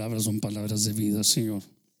 tus palabras son palabras de vida, Señor.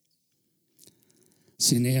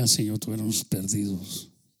 Sin ellas, Señor, tuviéramos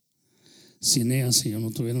perdidos. Sin ellas, Señor,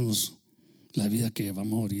 no tuviéramos la vida que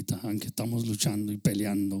llevamos ahorita, aunque estamos luchando y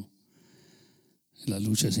peleando en las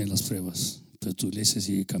luchas y en las pruebas, pero tu iglesia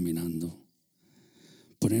sigue caminando,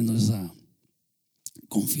 poniendo esa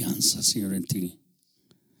confianza, Señor, en ti.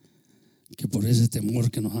 Que por ese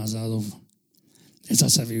temor que nos has dado, esa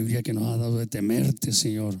sabiduría que nos has dado de temerte,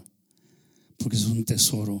 Señor, porque es un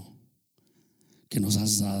tesoro que nos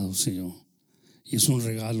has dado, Señor, y es un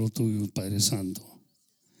regalo tuyo, Padre Santo.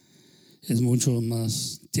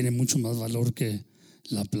 tiene mucho más valor que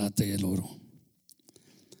la plata y el oro.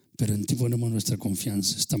 Pero en ti ponemos nuestra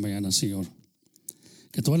confianza esta mañana, Señor.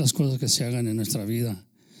 Que todas las cosas que se hagan en nuestra vida,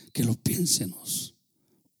 que lo piénsenos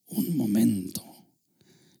un momento.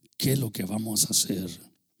 ¿Qué es lo que vamos a hacer?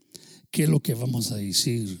 ¿Qué es lo que vamos a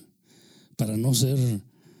decir? Para no ser,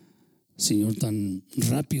 Señor, tan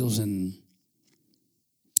rápidos en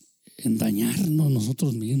dañarnos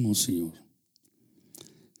nosotros mismos, Señor.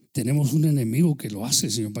 Tenemos un enemigo que lo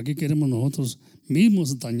hace, Señor. ¿Para qué queremos nosotros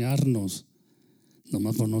mismos dañarnos?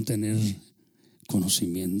 Nomás por no tener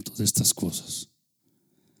conocimiento de estas cosas.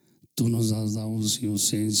 Tú nos has dado, Señor,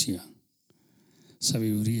 ciencia,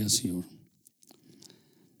 sabiduría, Señor,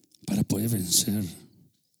 para poder vencer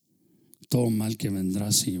todo mal que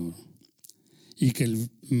vendrá, Señor. Y que el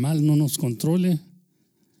mal no nos controle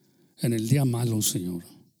en el día malo, Señor,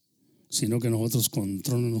 sino que nosotros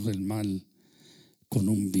controlemos el mal con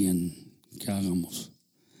un bien que hagamos.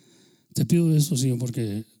 Te pido esto, Señor,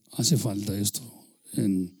 porque hace falta esto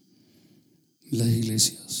en las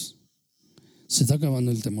iglesias. Se está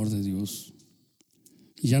acabando el temor de Dios.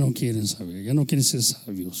 Ya no quieren saber, ya no quieren ser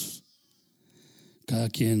sabios. Cada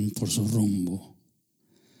quien por su rumbo.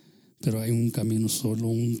 Pero hay un camino, solo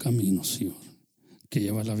un camino, Señor, que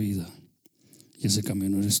lleva a la vida. Y ese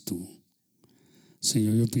camino eres tú.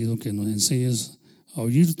 Señor, yo pido que nos enseñes a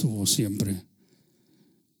oír tu voz siempre.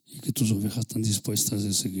 Y que tus ovejas están dispuestas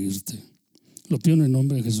a seguirte. Lo pido en el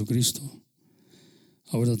nombre de Jesucristo.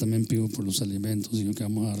 Ahora también pido por los alimentos, Señor, que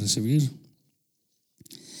vamos a recibir.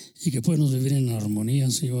 Y que podamos vivir en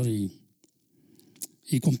armonía, Señor,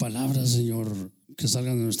 y con palabras, Señor, que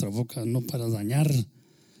salgan de nuestra boca, no para dañar,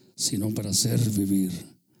 sino para hacer vivir.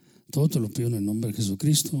 Todo te lo pido en el nombre de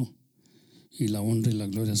Jesucristo, y la honra y la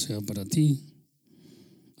gloria sea para ti.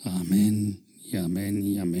 Amén, y amén,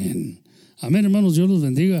 y amén. Amén, hermanos, Dios los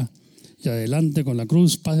bendiga. Y adelante con la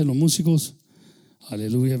cruz, paz de los músicos.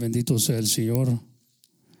 Aleluya, bendito sea el Señor.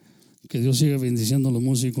 Que Dios siga bendiciendo a los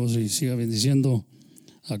músicos y siga bendiciendo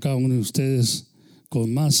a cada uno de ustedes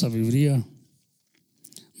con más sabiduría,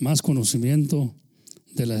 más conocimiento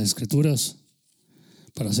de las Escrituras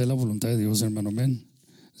para hacer la voluntad de Dios, hermano. Amén.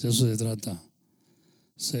 De eso se trata,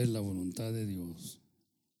 ser la voluntad de Dios.